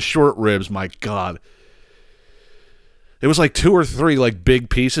 And the short ribs, my God. It was like 2 or 3 like big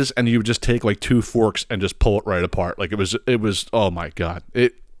pieces, and you would just take like 2 forks and just pull it right apart. Like it was oh my God.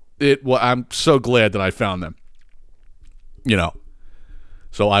 Well, I'm so glad that I found them. You know.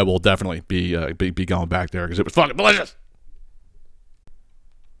 So I will definitely be going back there because it was fucking delicious.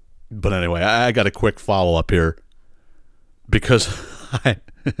 But anyway, I got a quick follow-up here because I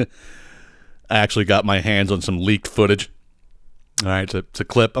actually got my hands on some leaked footage. All right, it's a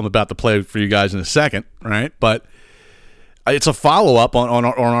clip I'm about to play for you guys in a second, all right? But it's a follow-up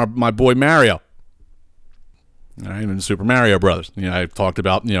on my boy Mario. All right, and Super Mario Brothers. You know, I talked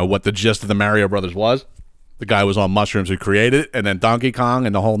about, you know, what the gist of the Mario Brothers was. The guy was on mushrooms who created it, and then Donkey Kong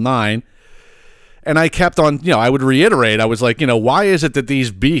and the whole 9. And I kept on, you know, I would reiterate, I was like, you know, why is it that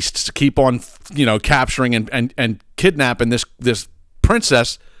these beasts keep on, you know, capturing and kidnapping this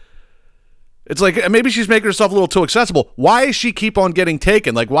princess? It's like, maybe she's making herself a little too accessible. Why does she keep on getting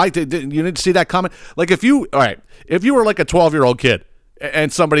taken? Like, why did you need to see that comment? Like, if you were like a 12-year-old kid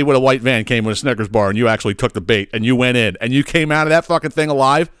and somebody with a white van came with a Snickers bar and you actually took the bait and you went in and you came out of that fucking thing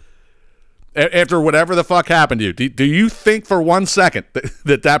alive, after whatever the fuck happened to you, do you think for 1 second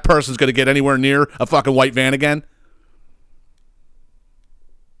that person's going to get anywhere near a fucking white van again?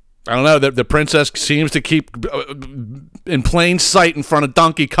 I don't know. The princess seems to keep in plain sight in front of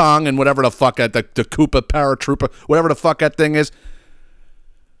Donkey Kong and whatever the fuck the Koopa Paratrooper, whatever the fuck that thing is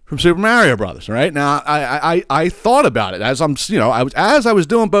from Super Mario Brothers. Right now, I thought about it as I was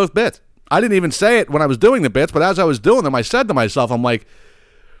doing both bits. I didn't even say it when I was doing the bits, but as I was doing them, I said to myself, I'm like,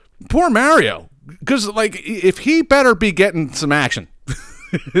 poor Mario, because like if he better be getting some action.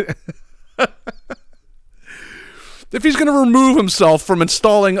 If he's going to remove himself from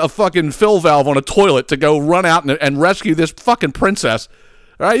installing a fucking fill valve on a toilet to go run out and rescue this fucking princess,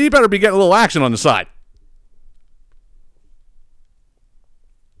 all right, he better be getting a little action on the side.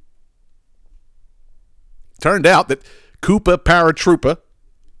 Turned out that Koopa Paratrooper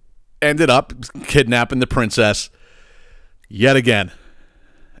ended up kidnapping the princess yet again.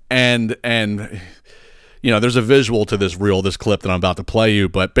 And you know, there's a visual to this clip that I'm about to play you,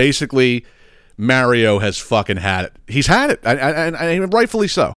 but basically Mario has fucking had it. He's had it, and rightfully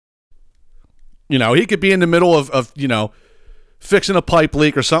so. You know, he could be in the middle of you know, fixing a pipe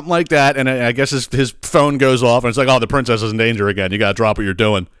leak or something like that, and I guess his phone goes off, and it's like, oh, the princess is in danger again. You got to drop what you're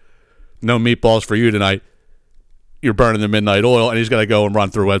doing. No meatballs for you tonight. You're burning the midnight oil, and he's got to go and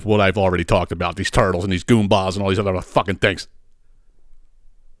run through what I've already talked about, these turtles and these Goombas and all these other fucking things.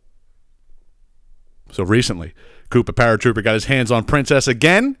 So recently, Koopa Paratrooper got his hands on Princess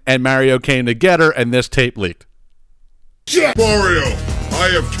again, and Mario came to get her, and this tape leaked. Shit! Mario, I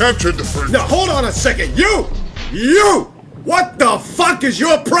have captured the princess. Now hold on a second. You! What the fuck is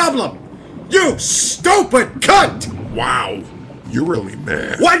your problem? You stupid cunt! Wow, you're really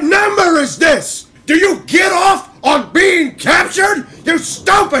mad. What number is this? Do you get off on being captured? You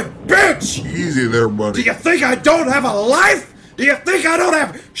stupid bitch! Easy there, buddy. Do you think I don't have a life? Do you think I don't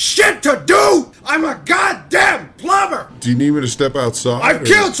have shit to do? I'm a goddamn plumber! Do you need me to step outside? I've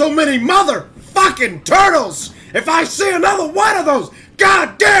killed so many motherfucking turtles if I see another one of those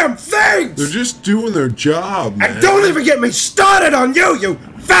goddamn things! They're just doing their job, man. And don't even get me started on you, you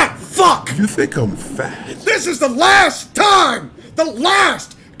fat fuck! You think I'm fat? This is the last time! The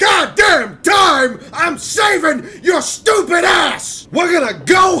last goddamn time I'm saving your stupid ass! We're gonna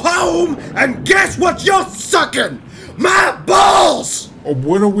go home and guess what you're sucking? My balls!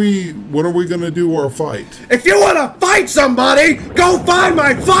 When are we gonna do our fight? If you wanna fight somebody, go find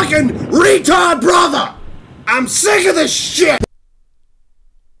my fucking retard brother! I'm sick of this shit!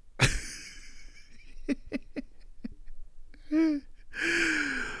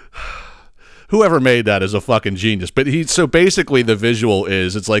 Whoever made that is a fucking genius. But so basically the visual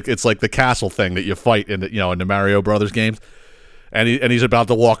is it's like the castle thing that you fight in the Mario Brothers games. And he's about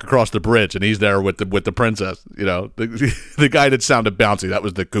to walk across the bridge, and he's there with the princess. You know, the guy that sounded bouncy, that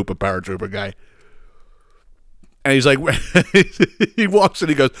was the Koopa paratrooper guy. And he's like, he walks in,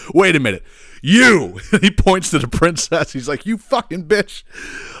 he goes, "Wait a minute, you!" He points to the princess. He's like, "You fucking bitch!"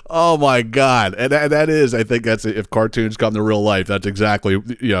 Oh my god! And that is, I think that's, if cartoons come to real life, that's exactly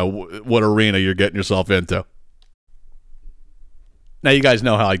what arena you're getting yourself into. Now you guys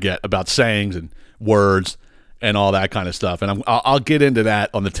know how I get about sayings and words and all that kind of stuff, and I'll get into that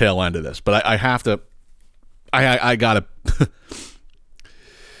on the tail end of this. But I have to, I gotta.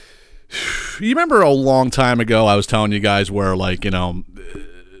 You remember a long time ago I was telling you guys where, like, the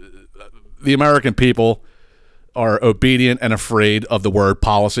American people are obedient and afraid of the word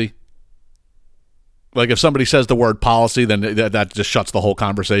policy. Like, if somebody says the word policy, then that just shuts the whole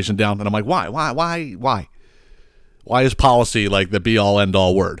conversation down. And I'm like, why? Why is policy like the be-all,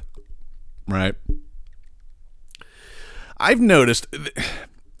 end-all word? Right? I've noticed,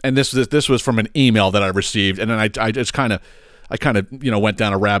 and this was from an email that I received, and then I just kind of went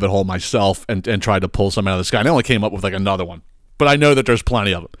down a rabbit hole myself and tried to pull some out of the sky. And I only came up with like another one, but I know that there's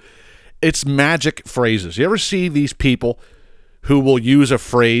plenty of them. It's magic phrases. You ever see these people who will use a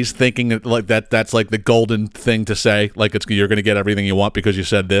phrase thinking that that's like the golden thing to say, like you're going to get everything you want because you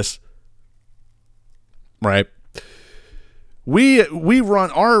said this, right? We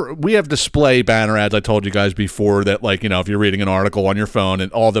have display banner ads. I told you guys before that, like, if you're reading an article on your phone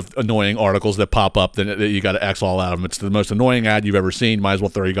and all the annoying articles that pop up, then you got to X all out of them. It's the most annoying ad you've ever seen. Might as well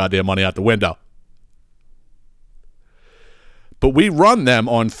throw your goddamn money out the window. But we run them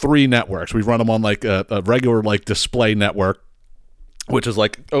on 3 networks. We run them on like a regular like display network, which is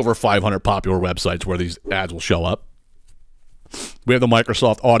like over 500 popular websites where these ads will show up. We have the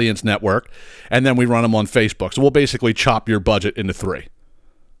Microsoft Audience Network, and then we run them on Facebook. So we'll basically chop your budget into 3,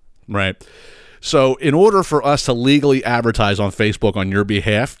 right? So in order for us to legally advertise on Facebook on your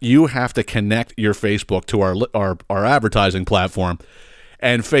behalf, you have to connect your Facebook to our advertising platform,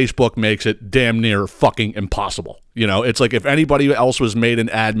 and Facebook makes it damn near fucking impossible. It's like if anybody else was made an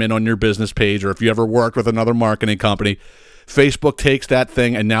admin on your business page, or if you ever worked with another marketing company, Facebook takes that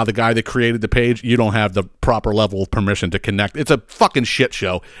thing, and now the guy that created the page, you don't have the proper level of permission to connect. It's a fucking shit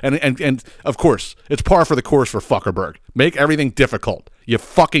show. And of course, it's par for the course for Fuckerberg. Make everything difficult, you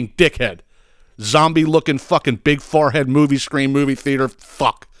fucking dickhead. Zombie-looking fucking big forehead movie screen movie theater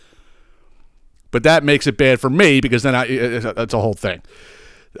fuck. But that makes it bad for me, because then it's a whole thing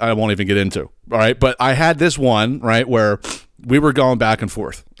I won't even get into. All right, but I had this one, right, where we were going back and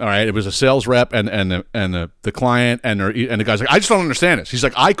forth. All right, it was a sales rep and the client, and the guy's like, "I just don't understand this." He's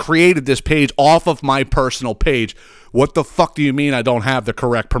like, "I created this page off of my personal page. What the fuck do you mean I don't have the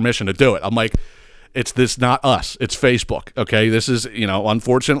correct permission to do it?" I'm like, "It's this, not us. It's Facebook. Okay, this is,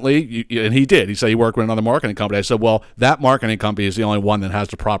 unfortunately." And he did. He said he worked with another marketing company. I said, "Well, that marketing company is the only one that has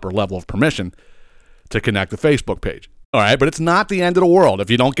the proper level of permission to connect the Facebook page." All right, but it's not the end of the world. If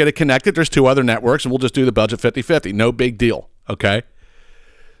you don't get it connected, there's 2 other networks, and we'll just do the budget 50-50. No big deal, okay?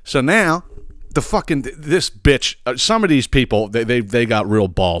 So now, this bitch, some of these people, they got real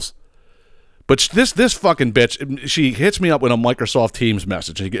balls. But this fucking bitch, she hits me up with a Microsoft Teams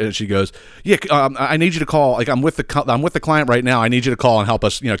message, and she goes, "Yeah, I need you to call. Like, I'm with the client right now. I need you to call and help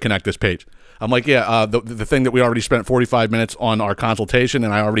us, connect this page." I'm like, "Yeah, the thing that we already spent 45 minutes on our consultation,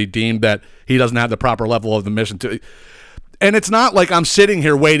 and I already deemed that he doesn't have the proper level of the mission to." And it's not like I'm sitting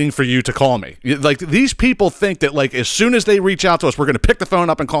here waiting for you to call me. Like, these people think that, like, as soon as they reach out to us, we're going to pick the phone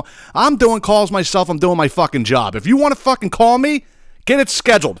up and call. I'm doing calls myself. I'm doing my fucking job. If you want to fucking call me, get it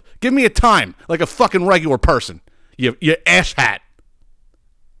scheduled. Give me a time like a fucking regular person. You asshat.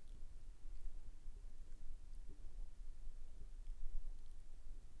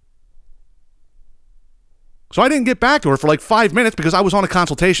 So I didn't get back to her for like 5 minutes because I was on a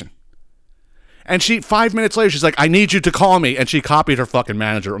consultation. And 5 minutes later, she's like, "I need you to call me." And she copied her fucking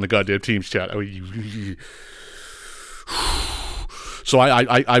manager on the goddamn Teams chat. So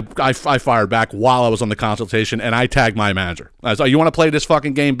I fired back while I was on the consultation, and I tagged my manager. I was like, you want to play this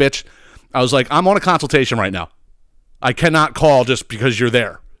fucking game, bitch? I was like, I'm on a consultation right now. I cannot call just because you're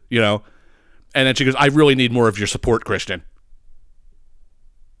there, you know? And then she goes, I really need more of your support, Christian.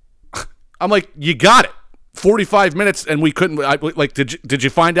 I'm like, you got it. 45 minutes and we couldn't, did you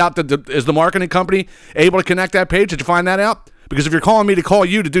find out that is the marketing company able to connect that page? Did you find that out? Because if you're calling me to call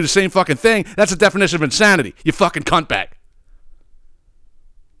you to do the same fucking thing, that's the definition of insanity. You fucking cunt bag.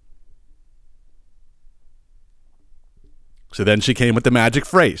 So then she came with the magic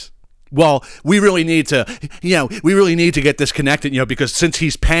phrase. Well, we really need to get this connected, because since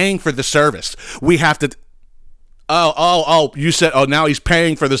he's paying for the service, we have to. You said, now he's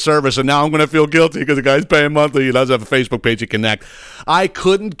paying for the service, and now I'm going to feel guilty because the guy's paying monthly. He doesn't have a Facebook page to connect. I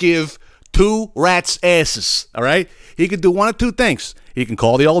couldn't give two rats' asses, all right? He could do one of two things. He can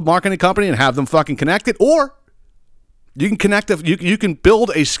call the old marketing company and have them fucking connect it, or you can you can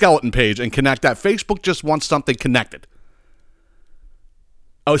build a skeleton page and connect that. Facebook just wants something connected.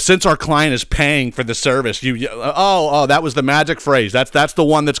 Oh, since our client is paying for the service, that was the magic phrase. That's the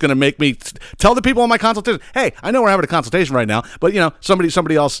one that's going to make me tell the people on my consultation, hey, I know we're having a consultation right now, but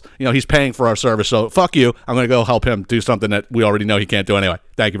somebody else, he's paying for our service, so fuck you. I'm going to go help him do something that we already know he can't do anyway.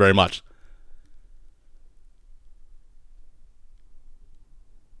 Thank you very much.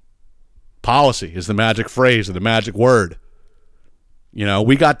 Policy is the magic phrase or the magic word.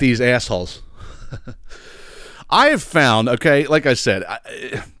 We got these assholes. I have found, okay, like I said,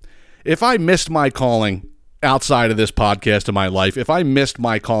 if I missed my calling outside of this podcast in my life, if I missed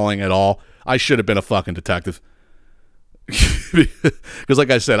my calling at all, I should have been a fucking detective. Because like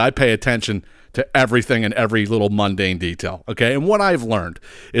I said, I pay attention to everything and every little mundane detail, okay? And what I've learned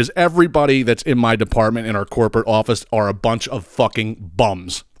is everybody that's in my department in our corporate office are a bunch of fucking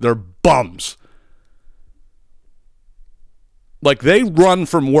bums. They're bums. Like, they run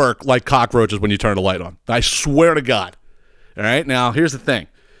from work like cockroaches when you turn the light on. I swear to God. All right? Now, here's the thing.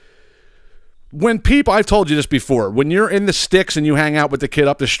 When people, I've told you this before, when you're in the sticks and you hang out with the kid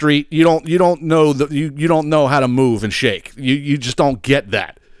up the street, you don't know how to move and shake. You just don't get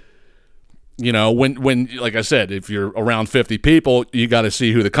that. When like I said, if you're around 50 people, you got to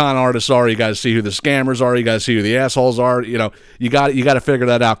see who the con artists are, you got to see who the scammers are, you got to see who the assholes are, you got to figure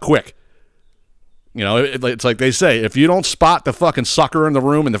that out quick. It's like they say, if you don't spot the fucking sucker in the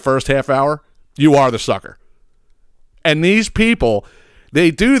room in the first half hour, you are the sucker. And these people, they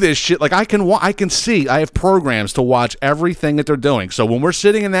do this shit. Like, I can see, I have programs to watch everything that they're doing. So when we're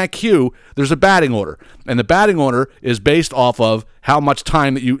sitting in that queue, there's a batting order. And the batting order is based off of how much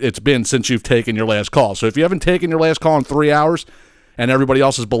time that it's been since you've taken your last call. So if you haven't taken your last call in 3 hours and everybody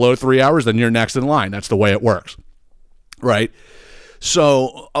else is below 3 hours, then you're next in line. That's the way it works. Right?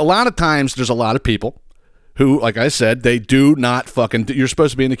 So a lot of times there's a lot of people who, like I said, they do not fucking, you're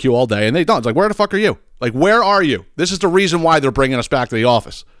supposed to be in the queue all day, and they don't. It's like, where the fuck are you? Like, where are you? This is the reason why they're bringing us back to the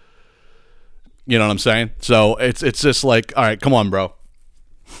office. You know what I'm saying? So it's just like, all right, come on, bro.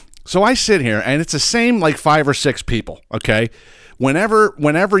 So I sit here, and it's the same like 5 or 6 people, okay?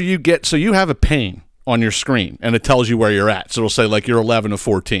 Whenever you get, so you have a pane on your screen, and it tells you where you're at. So it'll say, like, you're 11 of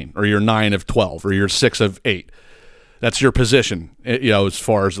 14, or you're 9 of 12, or you're 6 of 8. That's your position, as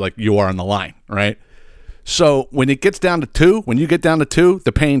far as like you are on the line, right? So when it gets down to 2, when you get down to 2,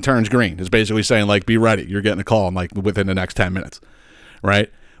 the pane turns green. It's basically saying, like, be ready. You're getting a call in, like, within the next 10 minutes,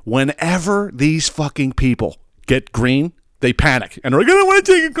 right? Whenever these fucking people get green, they panic. And they're like, I don't want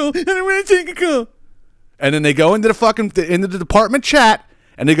to take a call. I don't want to take a call. And then they go into the department chat,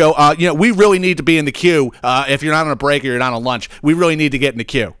 and they go, we really need to be in the queue. If you're not on a break or you're not on lunch, we really need to get in the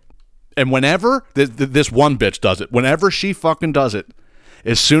queue. And whenever this one bitch does it, whenever she fucking does it,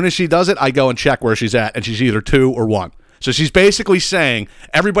 as soon as she does it, I go and check where she's at, and she's either 2 or 1. So she's basically saying,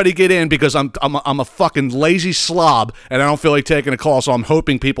 everybody get in because I'm a fucking lazy slob, and I don't feel like taking a call, so I'm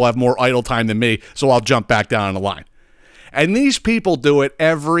hoping people have more idle time than me, so I'll jump back down in the line. And these people do it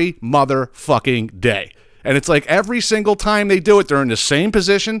every motherfucking day. And it's like every single time they do it, they're in the same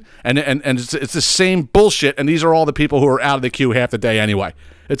position, and it's the same bullshit, and these are all the people who are out of the queue half the day anyway.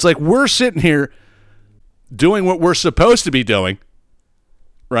 It's like we're sitting here doing what we're supposed to be doing,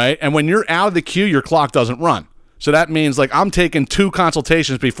 right? And when you're out of the queue, your clock doesn't run. So that means, like, I'm taking 2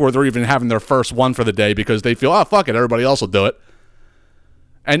 consultations before they're even having their first one for the day because they feel, oh, fuck it, everybody else will do it.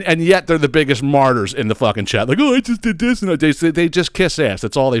 And yet they're the biggest martyrs in the fucking chat. Like, oh, I just did this. And they just kiss ass.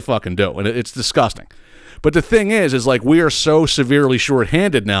 That's all they fucking do. And it's disgusting. But the thing is like, we are so severely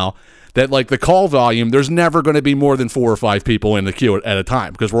short-handed now that, like, the call volume, there's never going to be more than 4 or 5 people in the queue at a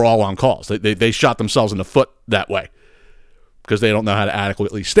time because we're all on calls. They shot themselves in the foot that way because they don't know how to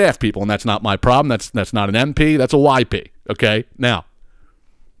adequately staff people, and that's not my problem. That's not an MP. That's a YP, okay? Now,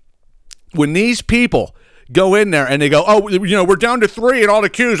 When these people go in there and they go, oh, we're down to 3 in all the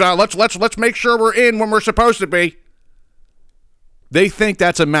queues. Let's make sure we're in when we're supposed to be. They think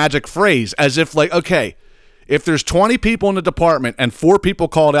that's a magic phrase, as if like, okay, if there's 20 people in the department and 4 people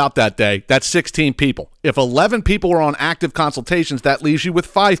called out that day, that's 16 people. If 11 people are on active consultations, that leaves you with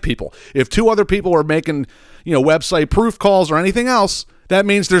 5 people. If 2 other people are making, website proof calls or anything else, that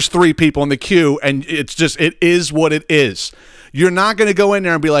means there's 3 people in the queue, and it is what it is. You're not going to go in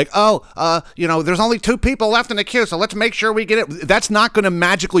there and be like, there's only 2 people left in the queue, so let's make sure we get it. That's not going to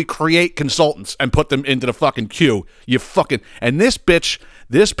magically create consultants and put them into the fucking queue. And this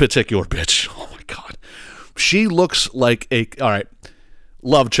particular bitch, oh my God, she looks like all right,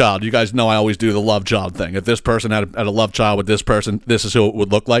 love child. You guys know I always do the love child thing. If this person had a love child with this person, this is who it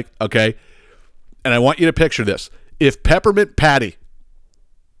would look like, okay? And I want you to picture this. If Peppermint Patty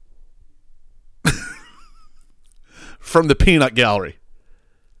from the Peanut Gallery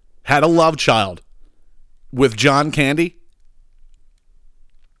had a love child with John Candy,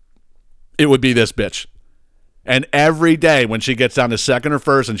 it would be this bitch. And every day when she gets down to second or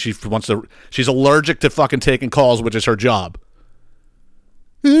first and she's allergic to fucking taking calls, which is her job.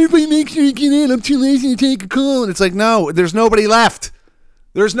 Everybody make sure you get in. I'm too lazy to take a call. And it's like, no, there's nobody left.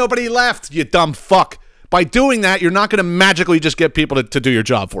 There's nobody left, you dumb fuck. By doing that, you're not going to magically just get people to do your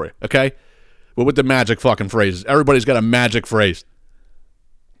job for you, okay? But with the magic fucking phrases, everybody's got a magic phrase.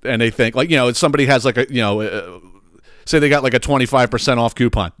 And they think, like, somebody has like say they got like a 25% off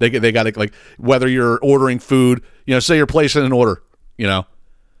coupon. They got it, like, whether you're ordering food, say you're placing an order,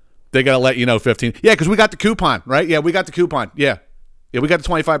 they got to let you know 15. Yeah, because we got the coupon, right? Yeah, we got the coupon. Yeah, we got the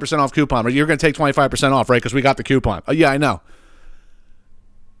 25% off coupon. Right? You're going to take 25% off, right? Because we got the coupon. Oh, yeah, I know.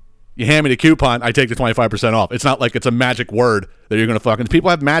 You hand me the coupon, I take the 25% off. It's not like it's a magic word that you're going to fucking... People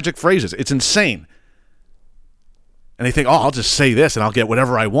have magic phrases. It's insane. And they think, oh, I'll just say this and I'll get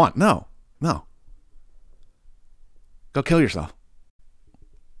whatever I want. No. Go kill yourself.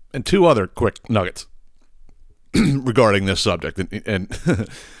 And 2 other quick nuggets regarding this subject. And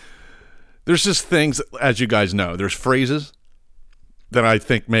there's just things, as you guys know, there's phrases that I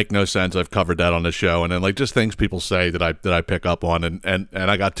think make no sense. I've covered that on the show. And then, like, just things people say that I pick up on. And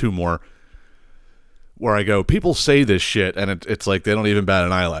I got 2 more where I go, people say this shit and it's like they don't even bat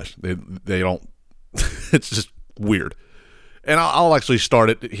an eyelash. They don't. It's just weird. And I'll actually start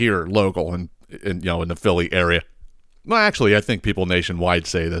it here, local, and in the Philly area. Well, actually, I think people nationwide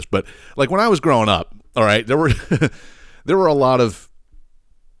say this, but like when I was growing up, all right, there were there were a lot of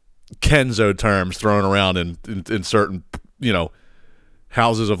Kenzo terms thrown around in certain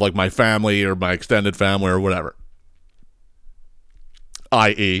houses of like my family or my extended family or whatever.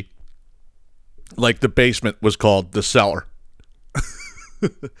 I.e., like the basement was called the cellar.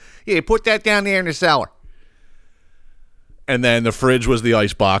 Yeah, put that down there in the cellar. And then the fridge was the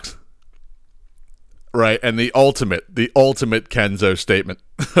ice box. Right, and the ultimate Kenzo statement,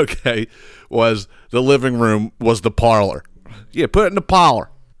 okay, was the living room was the parlor. Yeah, put it in the parlor.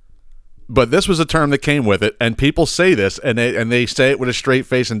 But this was a term that came with it, and people say this, and they say it with a straight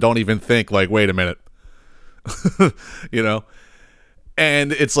face and don't even think, like, wait a minute.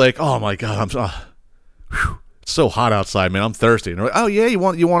 And it's like, oh my God, it's so hot outside, man. I'm thirsty. And like, oh yeah, you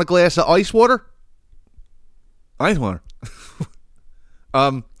want a glass of ice water? Ice water.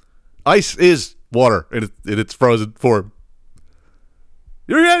 Ice is water in its frozen form.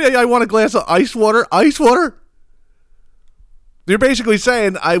 Yeah, I want a glass of ice water. Ice water? You're basically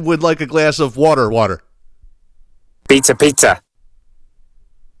saying I would like a glass of water. Pizza.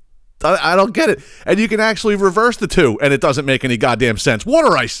 I don't get it. And you can actually reverse the 2, and it doesn't make any goddamn sense.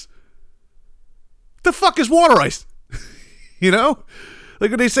 Water ice. The fuck is water ice? Like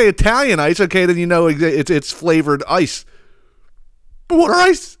when they say Italian ice, okay, then it's flavored ice. But water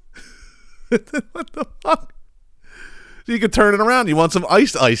ice? What the fuck? You can turn it around. You want some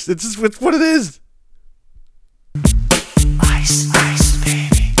iced ice. It's what it is. Ice,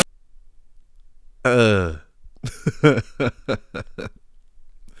 baby.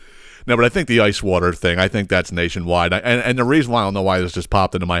 No, but I think the ice water thing, I think that's nationwide. And the reason why, I don't know why this just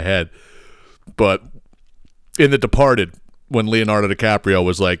popped into my head, but in The Departed, when Leonardo DiCaprio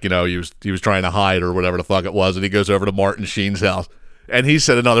was like, he was trying to hide or whatever the fuck it was, and he goes over to Martin Sheen's house. And he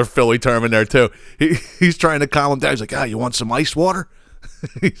said another Philly term in there, too. He's trying to calm him down. He's like, you want some ice water?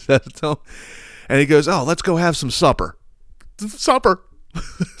 He says to him. And he goes, let's go have some supper. Supper.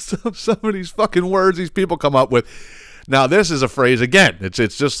 Some of these fucking words these people come up with. Now, this is a phrase, again,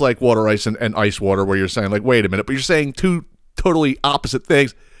 it's just like water ice and ice water, where you're saying, like, wait a minute, but you're saying 2 totally opposite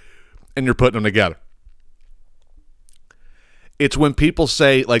things, and you're putting them together. It's when people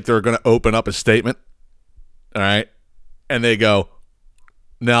say, like, they're going to open up a statement, all right, and they go,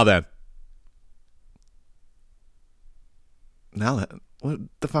 now then, Now that, what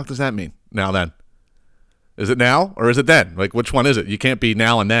the fuck does that mean? Now then. Is it now or is it then? Like, which one is it? You can't be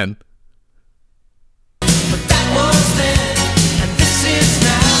now and then. But that was then, and this is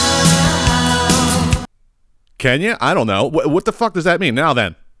now. Can you? I don't know. What the fuck does that mean? Now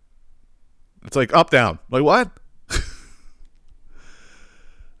then. It's like up, down. Like, what?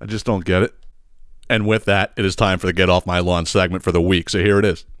 I just don't get it. And with that, it is time for the Get Off My Lawn segment for the week. So here it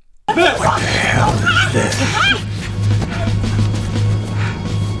is. What the hell is this?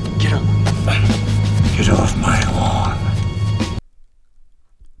 Get up. Get off my lawn.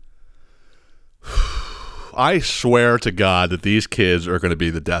 I swear to God that these kids are going to be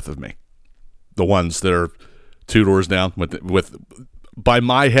the death of me. The ones that are 2 doors down with by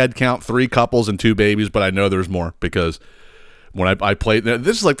my head count, 3 couples and 2 babies, but I know there's more because when I played,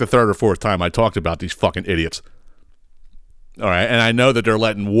 this is like the 3rd or 4th time I talked about these fucking idiots. All right, and I know that they're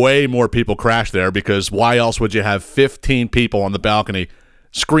letting way more people crash there because why else would you have 15 people on the balcony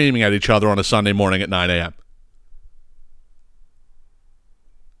screaming at each other on a Sunday morning at 9 a.m.?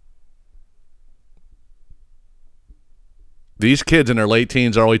 These kids in their late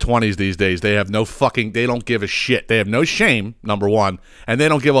teens, early 20s these days, they have no fucking, they don't give a shit. They have no shame, number one, and they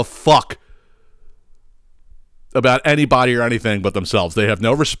don't give a fuck about anybody or anything but themselves. They have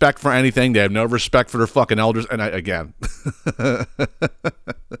no respect for anything. They have no respect for their fucking elders. And again, I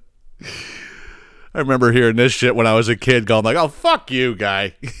remember hearing this shit when I was a kid going like, oh, fuck you,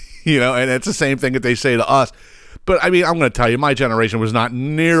 guy. You know, and it's the same thing that they say to us. But, I mean, I'm going to tell you, my generation was not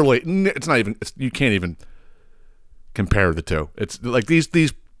nearly, it's not even, you can't even compare the two. It's like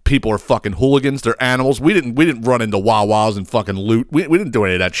these people are fucking hooligans. They're animals. We didn't run into Wawas and fucking loot. We didn't do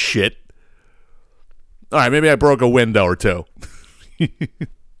any of that shit. All right, maybe I broke a window or two.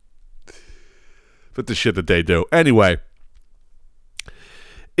 But the shit that they do. Anyway,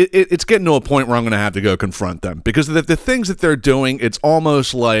 it's getting to a point where I'm going to have to go confront them because the things that they're doing, it's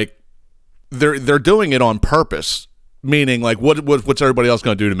almost like they're doing it on purpose. Meaning, like, what's everybody else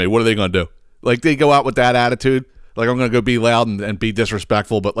going to do to me? What are they going to do? Like, they go out with that attitude. Like, I'm going to go be loud and be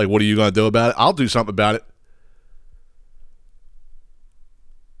disrespectful, but, like, what are you going to do about it? I'll do something about it.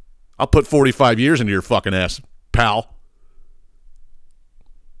 I'll put 45 years into your fucking ass, pal.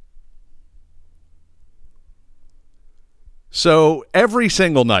 So, every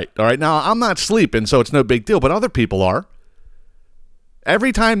single night, all right? Now, I'm not sleeping, so it's no big deal, but other people are.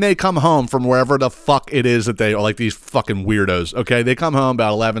 Every time they come home from wherever the fuck it is that they are, like these fucking weirdos, okay? They come home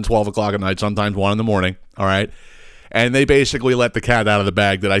about 11, 12 o'clock at night, sometimes 1 in the morning, all right? And they basically let the cat out of the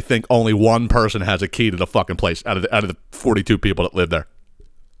bag that I think only one person has a key to the fucking place out of the 42 people that live there.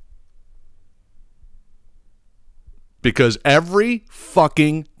 Because every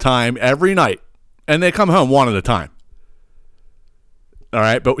fucking time, every night, and they come home one at a time. All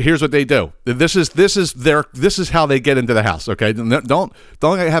right, but here's what they do. This is how they get into the house. Okay, don't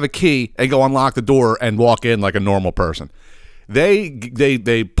have a key and go unlock the door and walk in like a normal person.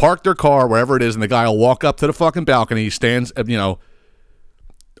 They park their car wherever it is, and the guy will walk up to the fucking balcony. He stands,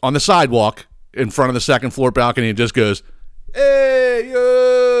 on the sidewalk in front of the second floor balcony and just goes, "Hey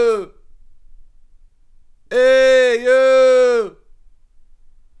you, hey you."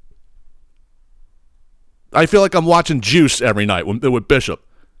 I feel like I'm watching Juice every night with Bishop.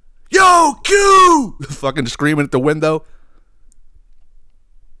 Yo, Q! Fucking screaming at the window.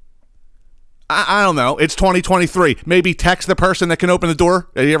 I don't know. It's 2023. Maybe text the person that can open the door.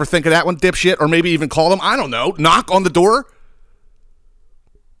 Did you ever think of that one, dipshit? Or maybe even call them. I don't know. Knock on the door.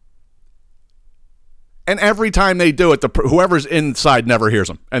 And every time they do it, whoever's inside never hears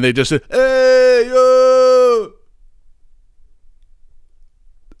them. And they just say, "Hey, yo!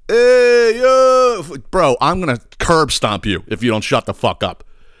 Hey, yo!" Bro, I'm going to curb stomp you if you don't shut the fuck up.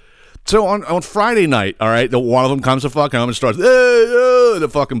 So on Friday night, all right, one of them comes to fuck home and starts, "Hey, yo!" The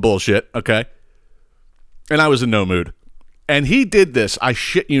fucking bullshit, okay? And I was in no mood. And he did this, I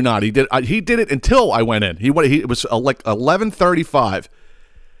shit you not. He did it until I went in. It was like 11:35,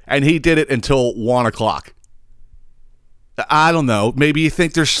 and he did it until 1 o'clock. I don't know. Maybe you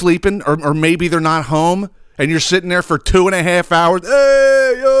think they're sleeping, or maybe they're not home, and you're sitting there for 2.5 hours.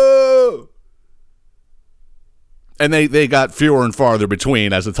 "Hey, yo!" And they got fewer and farther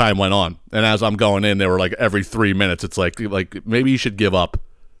between as the time went on. And as I'm going in, they were like every 3 minutes. It's like maybe you should give up.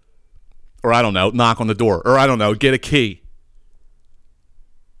 Or I don't know, knock on the door. Or I don't know, get a key.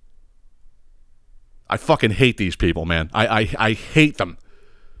 I fucking hate these people, man. I hate them.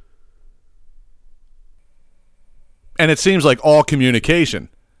 And it seems like all communication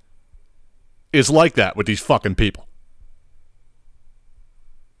is like that with these fucking people.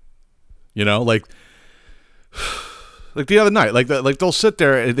 You know, like... Like the other night, like they'll sit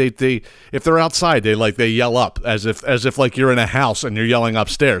there and they if they're outside, they yell up as if like you're in a house and you're yelling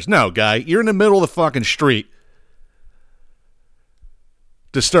upstairs. No, guy, you're in the middle of the fucking street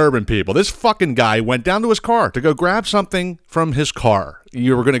disturbing people. This fucking guy went down to his car to go grab something from his car.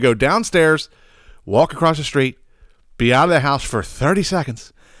 You were going to go downstairs, walk across the street, be out of the house for 30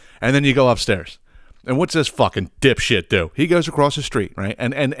 seconds, and then you go upstairs. And what's this fucking dipshit do? He goes across the street, right?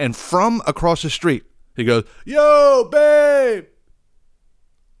 And from across the street, he goes, "Yo, babe!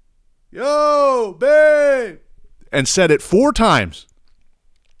 Yo, babe!" And said it 4 times.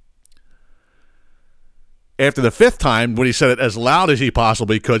 After the 5th time, when he said it as loud as he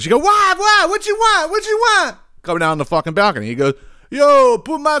possibly could, she go, "What? What you want? What you want?" Coming down the fucking balcony. He goes, "Yo,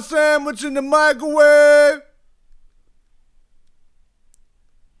 put my sandwich in the microwave."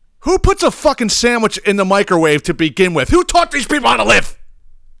 Who puts a fucking sandwich in the microwave to begin with? Who taught these people how to live?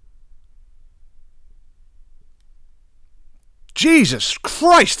 Jesus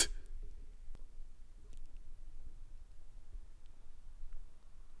Christ.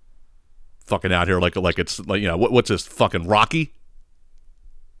 Fucking out here like it's like, you know, what's this, fucking Rocky?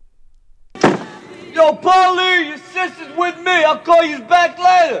 Yo, Paulie, your sister's with me. I'll call you back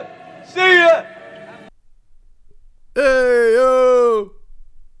later. See ya. Hey, yo.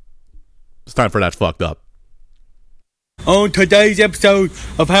 It's time for That's Fucked Up. On today's episode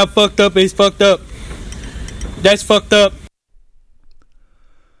of How Fucked Up is Fucked Up. That's fucked up.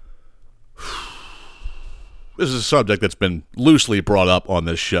 This is a subject that's been loosely brought up on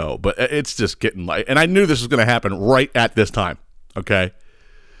this show, but it's just getting light. And I knew this was going to happen right at this time, okay?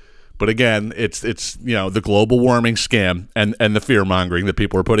 But again, it's you know, the global warming scam and the fear-mongering that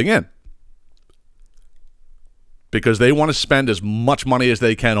people are putting in. Because they want to spend as much money as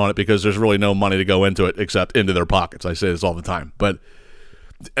they can on it because there's really no money to go into it except into their pockets. I say this all the time. But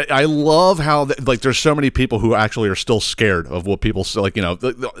I love how, like, there's so many people who actually are still scared of what people say. Like, you know,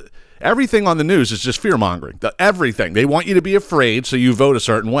 everything on the news is just fear-mongering. Everything. They want you to be afraid so you vote a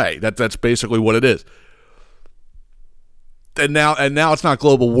certain way. That's basically what it is. And now it's not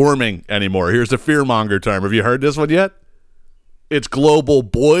global warming anymore. Here's the fear-monger term. Have you heard this one yet? It's global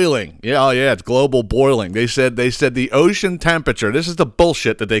boiling. Yeah, it's global boiling. They said the ocean temperature. This is the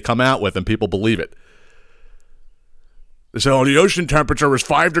bullshit that they come out with, and people believe it. They say, the ocean temperature is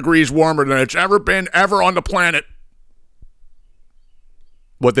 5 degrees warmer than it's ever been on the planet.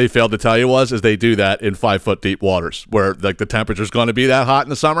 What they failed to tell you is they do that in 5-foot deep waters, where like the temperature's going to be that hot in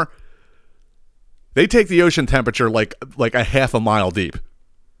the summer. They take the ocean temperature like a half a mile deep.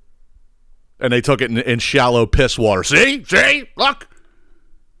 And they took it in shallow piss water. See? Look.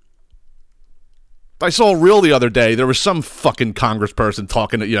 I saw a reel the other day. There was some fucking congressperson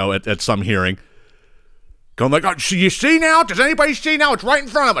talking, at some hearing. Going like, "Oh, you see now? Does anybody see now? It's right in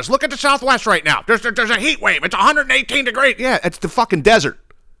front of us. Look at the Southwest right now. There's a heat wave. It's 118 degrees. Yeah, it's the fucking desert.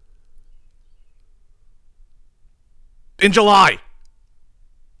 In July.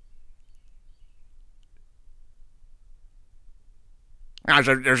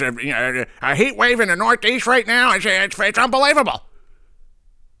 There's a heat wave in the Northeast right now. It's unbelievable.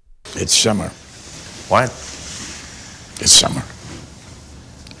 It's summer. What? It's summer.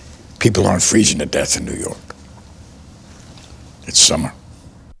 People aren't freezing to death in New York. It's summer.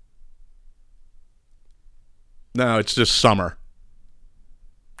 No, it's just summer.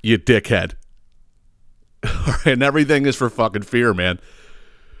 You dickhead. And everything is for fucking fear, man.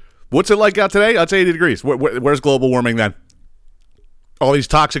 What's it like out today? It's 80 degrees. Where's global warming then? All these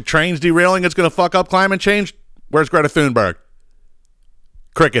toxic trains derailing, it's going to fuck up climate change? Where's Greta Thunberg?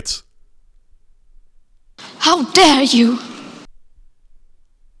 Crickets. How dare you?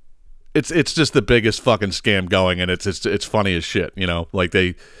 It's just the biggest fucking scam going, and it's funny as shit, like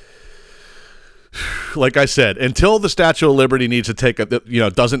like I said, until the Statue of Liberty needs to take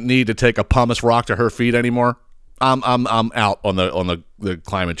doesn't need to take a pumice rock to her feet anymore. I'm out on the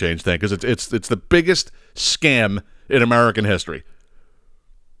climate change thing because it's the biggest scam in American history.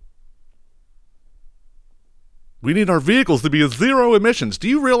 We need our vehicles to be zero emissions. Do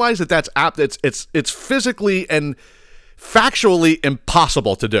you realize that it's physically and factually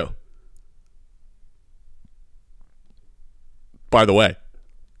impossible to do? By the way,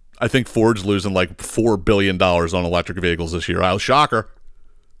 I think Ford's losing like $4 billion on electric vehicles this year. Shocker.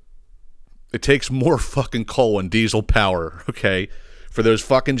 It takes more fucking coal and diesel power, okay, for those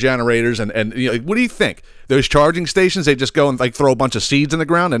fucking generators. And what do you think? Those charging stations, they just go and like throw a bunch of seeds in the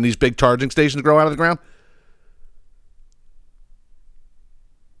ground and these big charging stations grow out of the ground?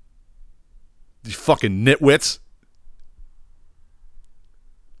 These fucking nitwits.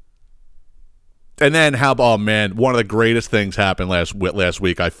 And then one of the greatest things happened last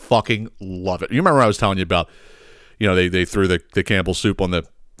week. I fucking love it. You remember I was telling you about, you know, they threw the Campbell soup on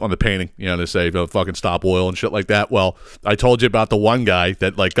the painting, you know, to say fucking stop oil and shit like that. Well, I told you about the one guy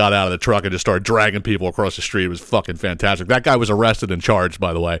that like got out of the truck and just started dragging people across the street. It was fucking fantastic. That guy was arrested and charged,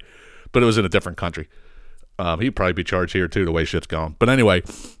 by the way, but it was in a different country. He'd probably be charged here too, the way shit's going. But anyway,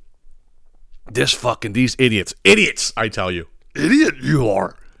 these idiots, I tell you, idiot you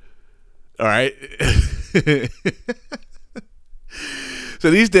are. All right. So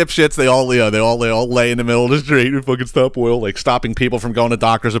these dipshits, they all lay in the middle of the street and fucking stop oil, like stopping people from going to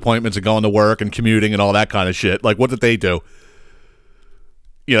doctor's appointments and going to work and commuting and all that kind of shit. Like, what did they do?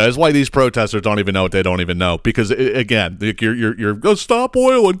 You know, that's why these protesters don't even know what they don't even know. Because again, you're go stop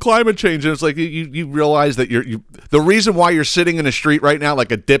oil and climate change, and it's like you realize that the reason why you're sitting in the street right now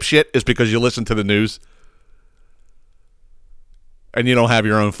like a dipshit is because you listen to the news. And you don't have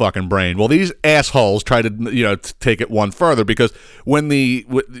your own fucking brain. Well, these assholes try to, you know, take it one further, because when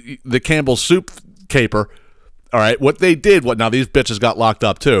the Campbell soup caper, all right, what they did, now these bitches got locked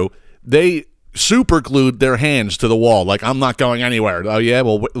up too. They super glued their hands to the wall, like, I'm not going anywhere. Oh yeah,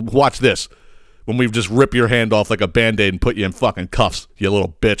 well watch this. When we just rip your hand off like a Band-Aid and put you in fucking cuffs, you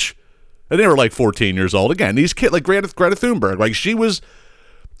little bitch. And they were like 14 years old. Again, these kids, like Greta Thunberg, like she was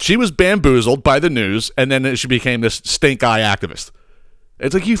bamboozled by the news, and then she became this stink eye activist.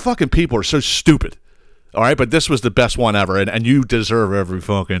 It's like, you fucking people are so stupid. All right, but this was the best one ever, and you deserve every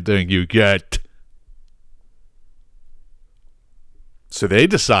fucking thing you get. So they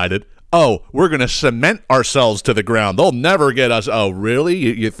decided, oh, we're going to cement ourselves to the ground. They'll never get us. Oh, really?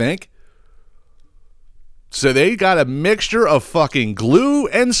 You think? So they got a mixture of fucking glue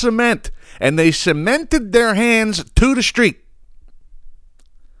and cement, and they cemented their hands to the street.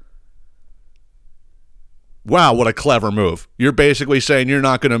 Wow, what a clever move. You're basically saying you're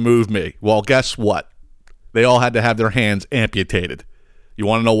not going to move me. Well, guess what? They all had to have their hands amputated. You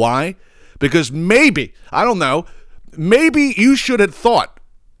want to know why? Because maybe, I don't know, maybe you should have thought,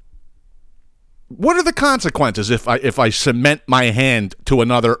 what are the consequences if I cement my hand to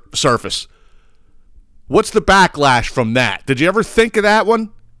another surface? What's the backlash from that? Did you ever think of that one?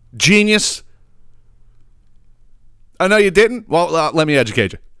 Genius. I know you didn't? Well, let me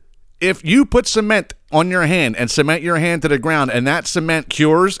educate you. If you put cement on your hand and cement your hand to the ground, and that cement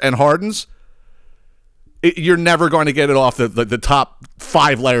cures and hardens, you're never going to get it off the top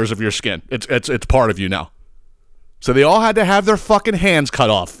 5 layers of your skin. It's part of you now. So they all had to have their fucking hands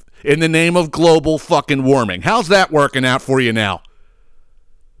cut off in the name of global fucking warming. How's that working out for you now?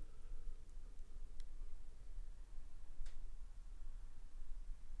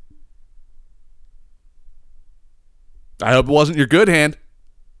 I hope it wasn't your good hand.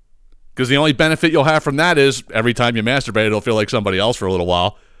 Because the only benefit you'll have from that is every time you masturbate, it'll feel like somebody else for a little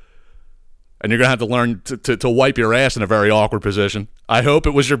while. And you're going to have to learn to wipe your ass in a very awkward position. I hope it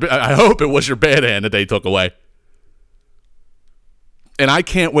was your bad hand that they took away. And I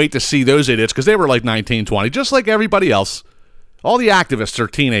can't wait to see those idiots, because they were like 19, 20, just like everybody else. All the activists are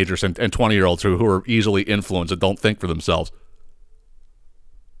teenagers and 20-year-olds who are easily influenced and don't think for themselves.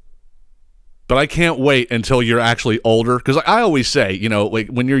 But I can't wait until you're actually older, because I always say, you know, like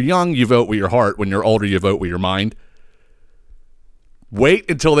when you're young, you vote with your heart. When you're older, you vote with your mind. Wait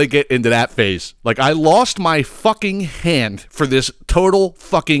until they get into that phase. Like, I lost my fucking hand for this total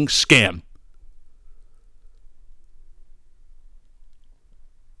fucking scam.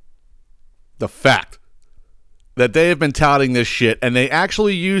 The fact that they have been touting this shit, and they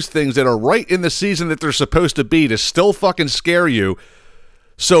actually use things that are right in the season that they're supposed to be to still fucking scare you,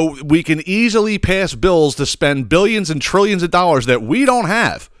 so we can easily pass bills to spend billions and trillions of dollars that we don't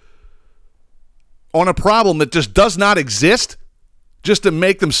have on a problem that just does not exist, just to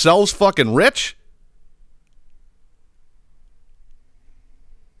make themselves fucking rich?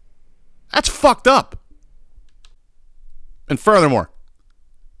 That's fucked up. And furthermore,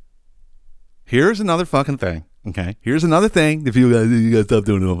 here's another fucking thing, okay? Here's another thing. If you guys stop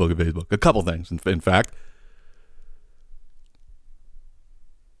doing it on fucking Facebook. A couple things, in fact.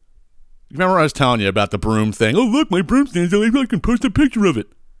 Remember I was telling you about the broom thing? Oh, look, my broom stands out. I can post a picture of it.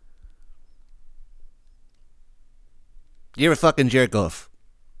 You're a fucking jerk off.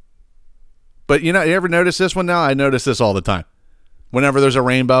 But you ever notice this one now? I notice this all the time. Whenever there's a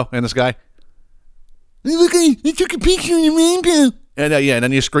rainbow in the sky. Look, I took a picture of the rainbow. And and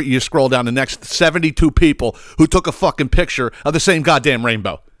then you scroll down the next 72 people who took a fucking picture of the same goddamn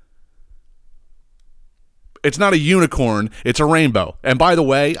rainbow. It's not a unicorn, it's a rainbow. And by the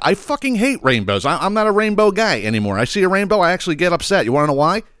way, I fucking hate rainbows. I'm not a rainbow guy anymore. I see a rainbow, I actually get upset. You want to know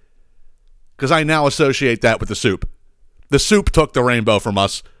why? Because I now associate that with the soup. The soup took the rainbow from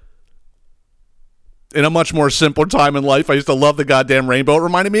us. In a much more simpler time in life, I used to love the goddamn rainbow. It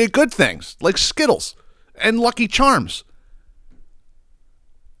reminded me of good things, like Skittles. and Lucky Charms.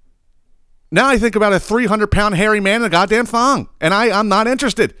 Now I think about a 300-pound hairy man in a goddamn thong, and I'm not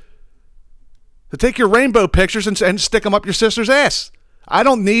interested. So take your rainbow pictures and stick them up your sister's ass. I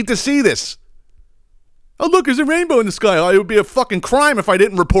don't need to see this. Oh, look, there's a rainbow in the sky. It would be a fucking crime if I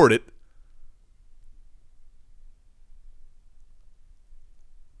didn't report it.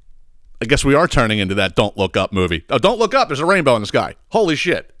 I guess we are turning into that Don't Look Up movie. Oh, Don't Look Up, there's a rainbow in the sky. Holy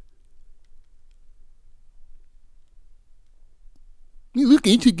shit. Look,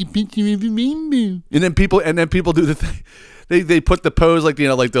 I took a picture of a rainbow. And then people do the thing. They put the pose like, you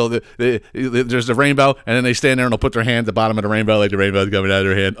know, like there's a rainbow, and then they stand there and they'll put their hand at the bottom of the rainbow like the rainbow's coming out of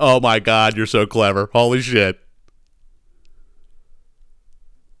their hand. Oh my God, you're so clever. Holy shit.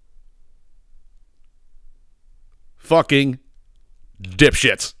 Fucking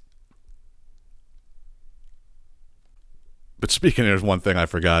dipshits. But speaking, there's one thing I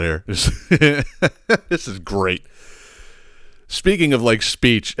forgot here. This is great. Speaking of like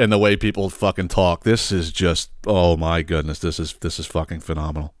speech and the way people fucking talk, this is just, oh my goodness, this is fucking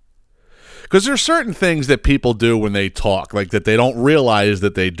phenomenal. Because there's certain things that people do when they talk, like that they don't realize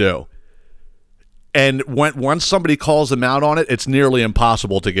that they do. And once somebody calls them out on it, it's nearly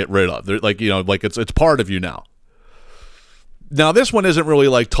impossible to get rid of. They're like, you know, like it's part of you now. Now, this one isn't really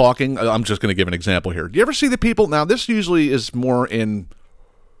like talking. I'm just going to give an example here. Do you ever see the people? Now, this usually is more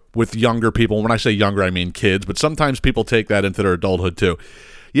with younger people. When I say younger, I mean kids. But sometimes people take that into their adulthood, too.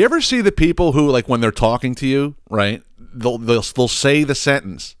 You ever see the people who, like, when they're talking to you, right, they'll say the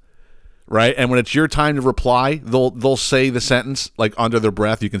sentence, right? And when it's your time to reply, they'll say the sentence, like, under their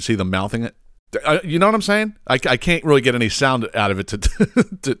breath. You can see them mouthing it. You know what I'm saying? I can't really get any sound out of it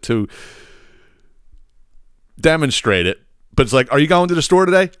to demonstrate it. But it's like, are you going to the store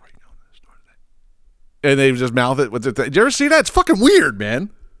today? Are you going to the store today? And they just mouth it. Did you ever see that? It's fucking weird,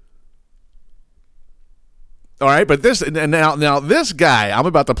 man. All right, but this, and now this guy, I'm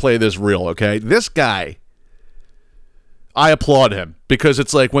about to play this reel, okay? This guy, I applaud him because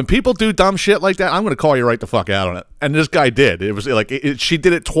it's like when people do dumb shit like that, I'm going to call you right the fuck out on it. And this guy did. It was like, she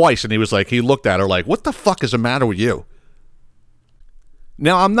did it twice, and he was like, he looked at her like, what the fuck is the matter with you?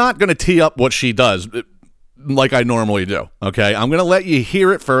 Now, I'm not going to tee up what she does like I normally do, okay? I'm going to let you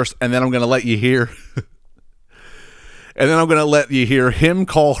hear it first, and then I'm going to let you hear, and then I'm going to let you hear him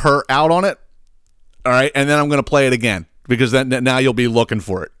call her out on it, all right? And then I'm going to play it again, because then now you'll be looking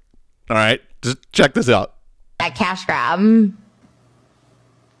for it, all right? Just check this out. That cash grab. Who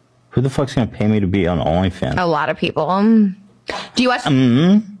the fuck's going to pay me to be on OnlyFans? A lot of people. Do you watch...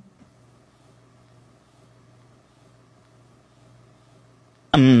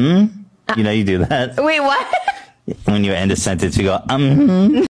 You know you do that. Wait, what? When you end a sentence, you go, All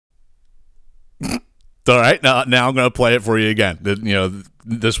right, now I'm going to play it for you again. You know,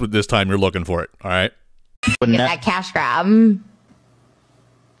 this time you're looking for it, all right? That cash grab. Who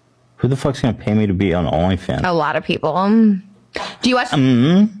the fuck's going to pay me to be on OnlyFans? A lot of people. Do you watch...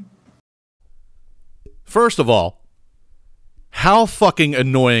 First of all, how fucking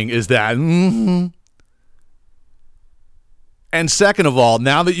annoying is that? And second of all,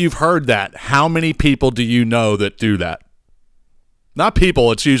 now that you've heard that, how many people do you know that do that? Not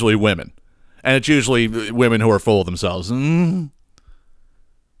people, it's usually women. And it's usually women who are full of themselves. Like,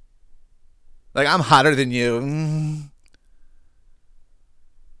 I'm hotter than you.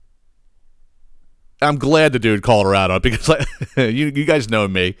 I'm glad the dude called her out on it because like, you guys know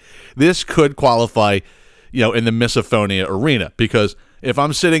me. This could qualify, you know, in the misophonia arena because if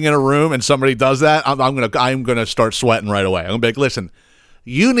I'm sitting in a room and somebody does that, I'm gonna start sweating right away. I'm gonna be like, listen,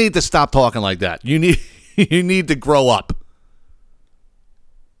 you need to stop talking like that. You need to grow up.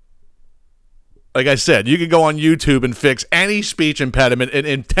 Like I said, you can go on YouTube and fix any speech impediment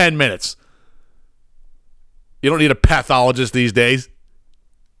in 10 minutes. You don't need a pathologist these days.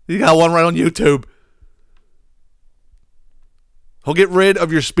 You got one right on YouTube. He'll get rid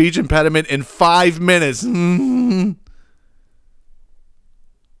of your speech impediment in 5 minutes.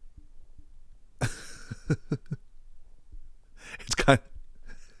 It's kind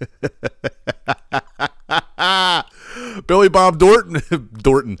of Billy Bob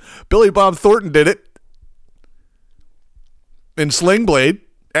Billy Bob Thornton did it in Sling Blade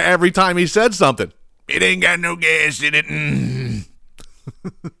every time he said something. It ain't got no gas in it.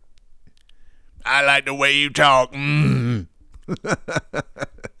 I like the way you talk.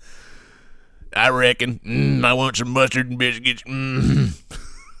 I reckon. I want some mustard and biscuits.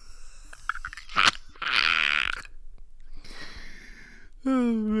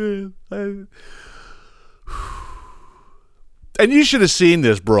 Oh, man. And you should have seen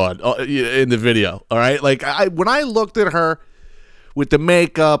this broad in the video, all right? Like, when I looked at her, with the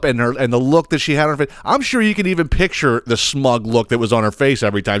makeup and the look that she had on her face. I'm sure you can even picture the smug look that was on her face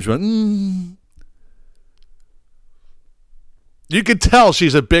every time she went, You could tell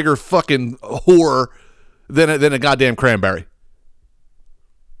she's a bigger fucking whore than a goddamn cranberry.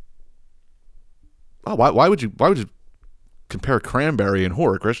 Oh, why would you compare cranberry and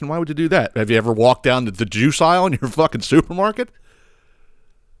whore, Christian? Why would you do that? Have you ever walked down to the juice aisle in your fucking supermarket?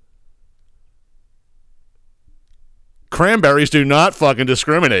 Cranberries do not fucking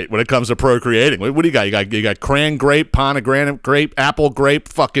discriminate when it comes to procreating. What do you got? You got cran grape, pomegranate grape, apple grape,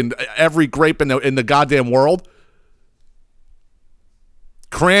 fucking every grape in the goddamn world.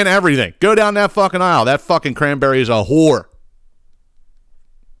 Cran everything. Go down that fucking aisle. That fucking cranberry is a whore.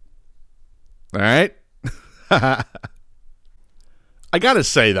 All right? I gotta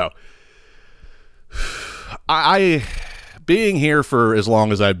say, though, I being here for as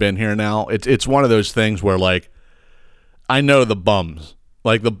long as I've been here now, it's one of those things where, like, I know the bums.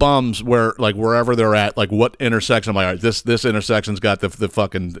 Like, the bums where, like, wherever they're at, like, what intersection, I'm like, all right, this intersection's got the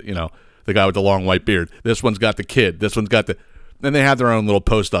fucking, the guy with the long white beard. This one's got the kid. This one's got the... And they have their own little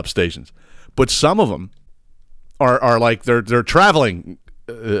post-up stations. But some of them are like, they're traveling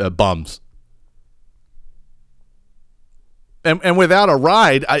bums. And without a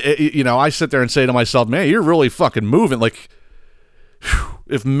ride, I sit there and say to myself, man, you're really fucking moving. Like, whew,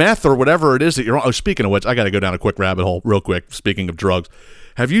 if meth or whatever it is that you're on. Oh, speaking of which, I got to go down a quick rabbit hole real quick. Speaking of drugs,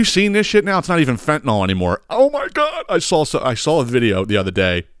 have you seen this shit now? It's not even fentanyl anymore. Oh my God. I saw a video the other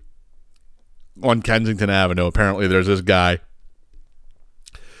day on Kensington Avenue. Apparently there's this guy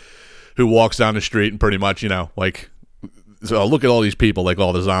who walks down the street and pretty much, like, so look at all these people, like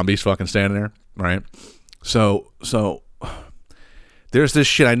all the zombies fucking standing there, right? So there's this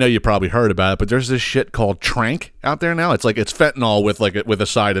shit, I know you probably heard about it, but there's this shit called Trank out there now. It's like, it's fentanyl with a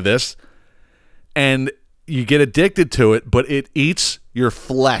side of this, and you get addicted to it, but it eats your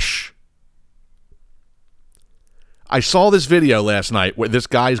flesh. I saw this video last night where this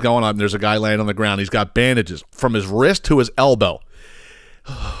guy's going up, and there's a guy laying on the ground. He's got bandages from his wrist to his elbow.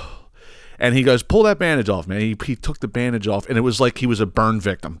 And he goes, pull that bandage off, man. He took the bandage off, and it was like he was a burn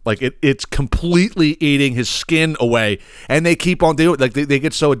victim. Like, it's completely eating his skin away, and they keep on doing it. Like, they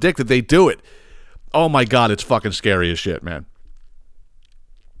get so addicted, they do it. Oh, my God, it's fucking scary as shit, man.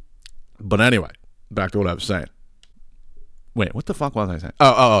 But anyway, back to what I was saying. Wait, what the fuck was I saying?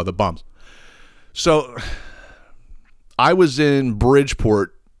 Oh, the bums. So, I was in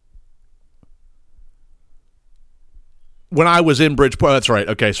Bridgeport. When I was in Bridgeport, that's right.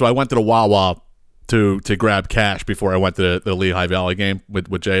 Okay, so I went to the Wawa to grab cash before I went to the Lehigh Valley game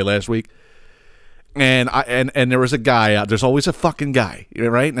with Jay last week. And there was a guy out. There's always a fucking guy,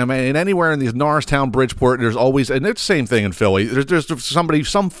 right? I mean, and anywhere in these Norristown, Bridgeport, there's always, and it's the same thing in Philly. There's somebody,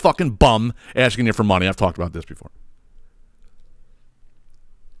 some fucking bum asking you for money. I've talked about this before.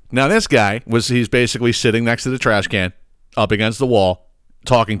 Now this guy he's basically sitting next to the trash can, up against the wall,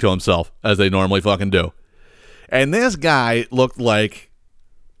 talking to himself as they normally fucking do. And this guy looked like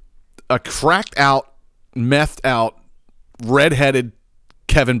a cracked out, methed out, redheaded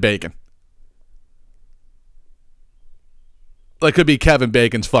Kevin Bacon. Like, could be Kevin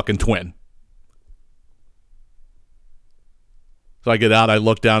Bacon's fucking twin. So I get out, I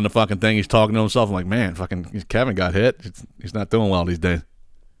look down the fucking thing, he's talking to himself. I'm like, man, fucking Kevin got hit. He's not doing well these days.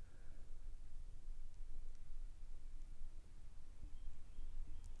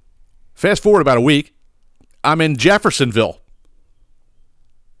 Fast forward about a week. I'm in Jeffersonville.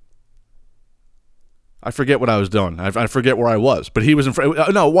 I forget what I was doing. I forget where I was. But he was in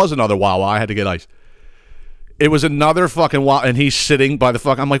front. No, it was another Wawa. I had to get ice. It was another fucking Wawa, and he's sitting by the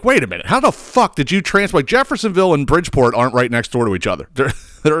fuck. I'm like, wait a minute. How the fuck did you transport? Jeffersonville and Bridgeport aren't right next door to each other.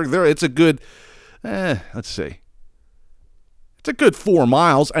 They're it's a good, let's see. It's a good 4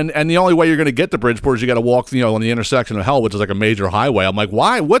 miles, and the only way you're going to get to Bridgeport is you got to walk, on the intersection of hell, which is like a major highway. I'm like,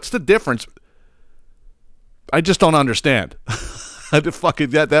 why? What's the difference? I just don't understand.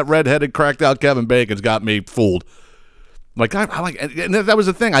 that redheaded, cracked out Kevin Bacon's got me fooled. Like, I like, and that was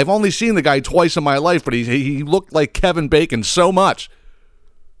the thing. I've only seen the guy twice in my life, but he looked like Kevin Bacon so much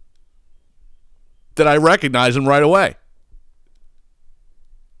that I recognized him right away.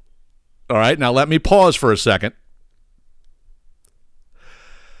 All right, now let me pause for a second.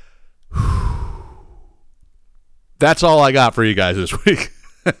 That's all I got for you guys this week.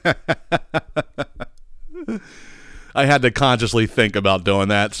 I had to consciously think about doing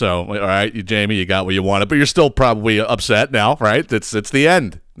that. So, all right, Jamie, you got what you wanted, but you're still probably upset now, right? It's the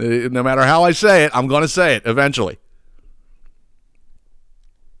end. No matter how I say it, I'm going to say it eventually.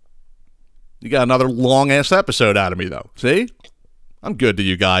 You got another long-ass episode out of me, though. See? I'm good to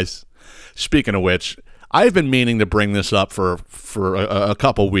you guys. Speaking of which, I've been meaning to bring this up for a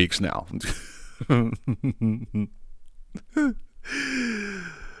couple weeks now.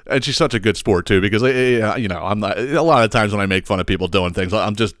 And she's such a good sport too, because you know, I'm not, a lot of times when I make fun of people doing things,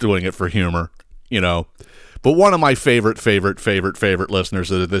 I'm just doing it for humor, you know. But one of my favorite listeners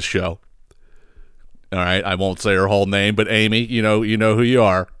of this show. All right, I won't say her whole name, but Amy, you know who you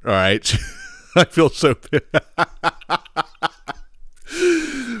are. All right, I feel so bad.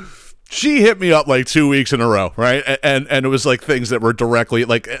 She hit me up like 2 weeks in a row, right? And it was like things that were directly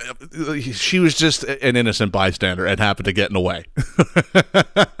like, she was just an innocent bystander and happened to get in the way.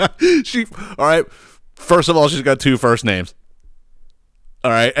 All right. First of all, she's got 2 first names.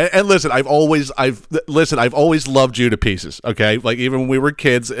 All right. And listen, I've always loved you to pieces. Okay. Like even when we were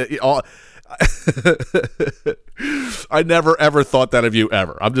kids, I never ever thought that of you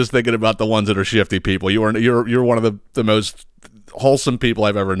ever. I'm just thinking about the ones that are shifty people. You're one of the most wholesome people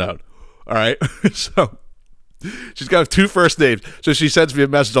I've ever known. All right. So she's got 2 first names. So she sends me a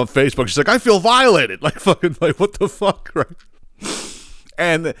message on Facebook. She's like, I feel violated. Like fucking like what the fuck, right?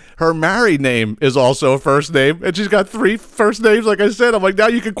 And her married name is also a first name, and she's got 3 first names. Like I said, I'm like, now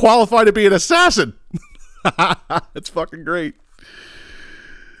you can qualify to be an assassin. It's fucking great.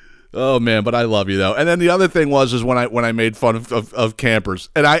 Oh man, but I love you though. And then the other thing was when I made fun of campers,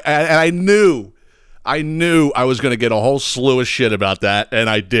 and I knew I was going to get a whole slew of shit about that, and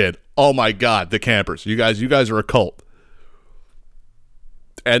I did. Oh my God, the campers! You guys are a cult.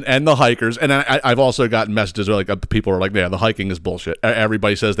 And the hikers, and I've also gotten messages where like people are like, yeah, the hiking is bullshit.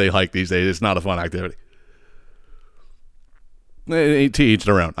 Everybody says they hike these days. It's not a fun activity. To each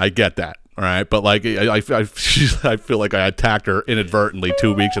their own. I get that. All right, but like I feel like I attacked her inadvertently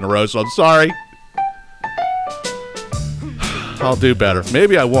 2 weeks in a row, so I'm sorry. I'll do better.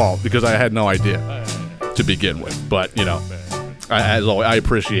 Maybe I won't, because I had no idea to begin with. But you know, as always, I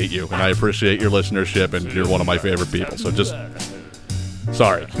appreciate you, and I appreciate your listenership, and you're one of my favorite people. So just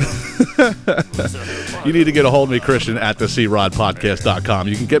sorry. You need to get a hold of me, Christian, at thecrodpodcast.com.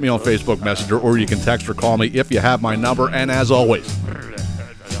 You can get me on Facebook Messenger, or you can text or call me if you have my number. And as always,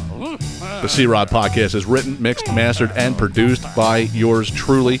 the C-Rod Podcast is written, mixed, mastered, and produced by yours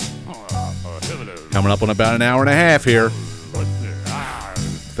truly. Coming up on about an hour and a half here.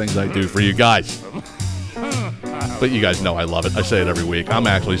 Things I do for you guys. But you guys know I love it. I say it every week. I'm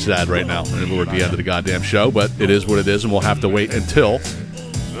actually sad right now. And we're at the end of the goddamn show, but it is what it is, and we'll have to wait until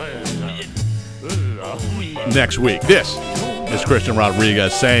next week. This is Christian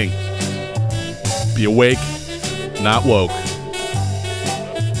Rodriguez saying, be awake, not woke.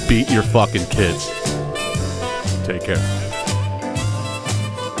 Beat your fucking kids. Take care.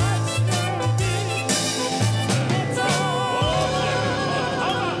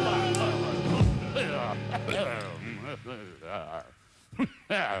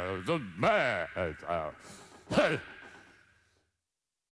 The man.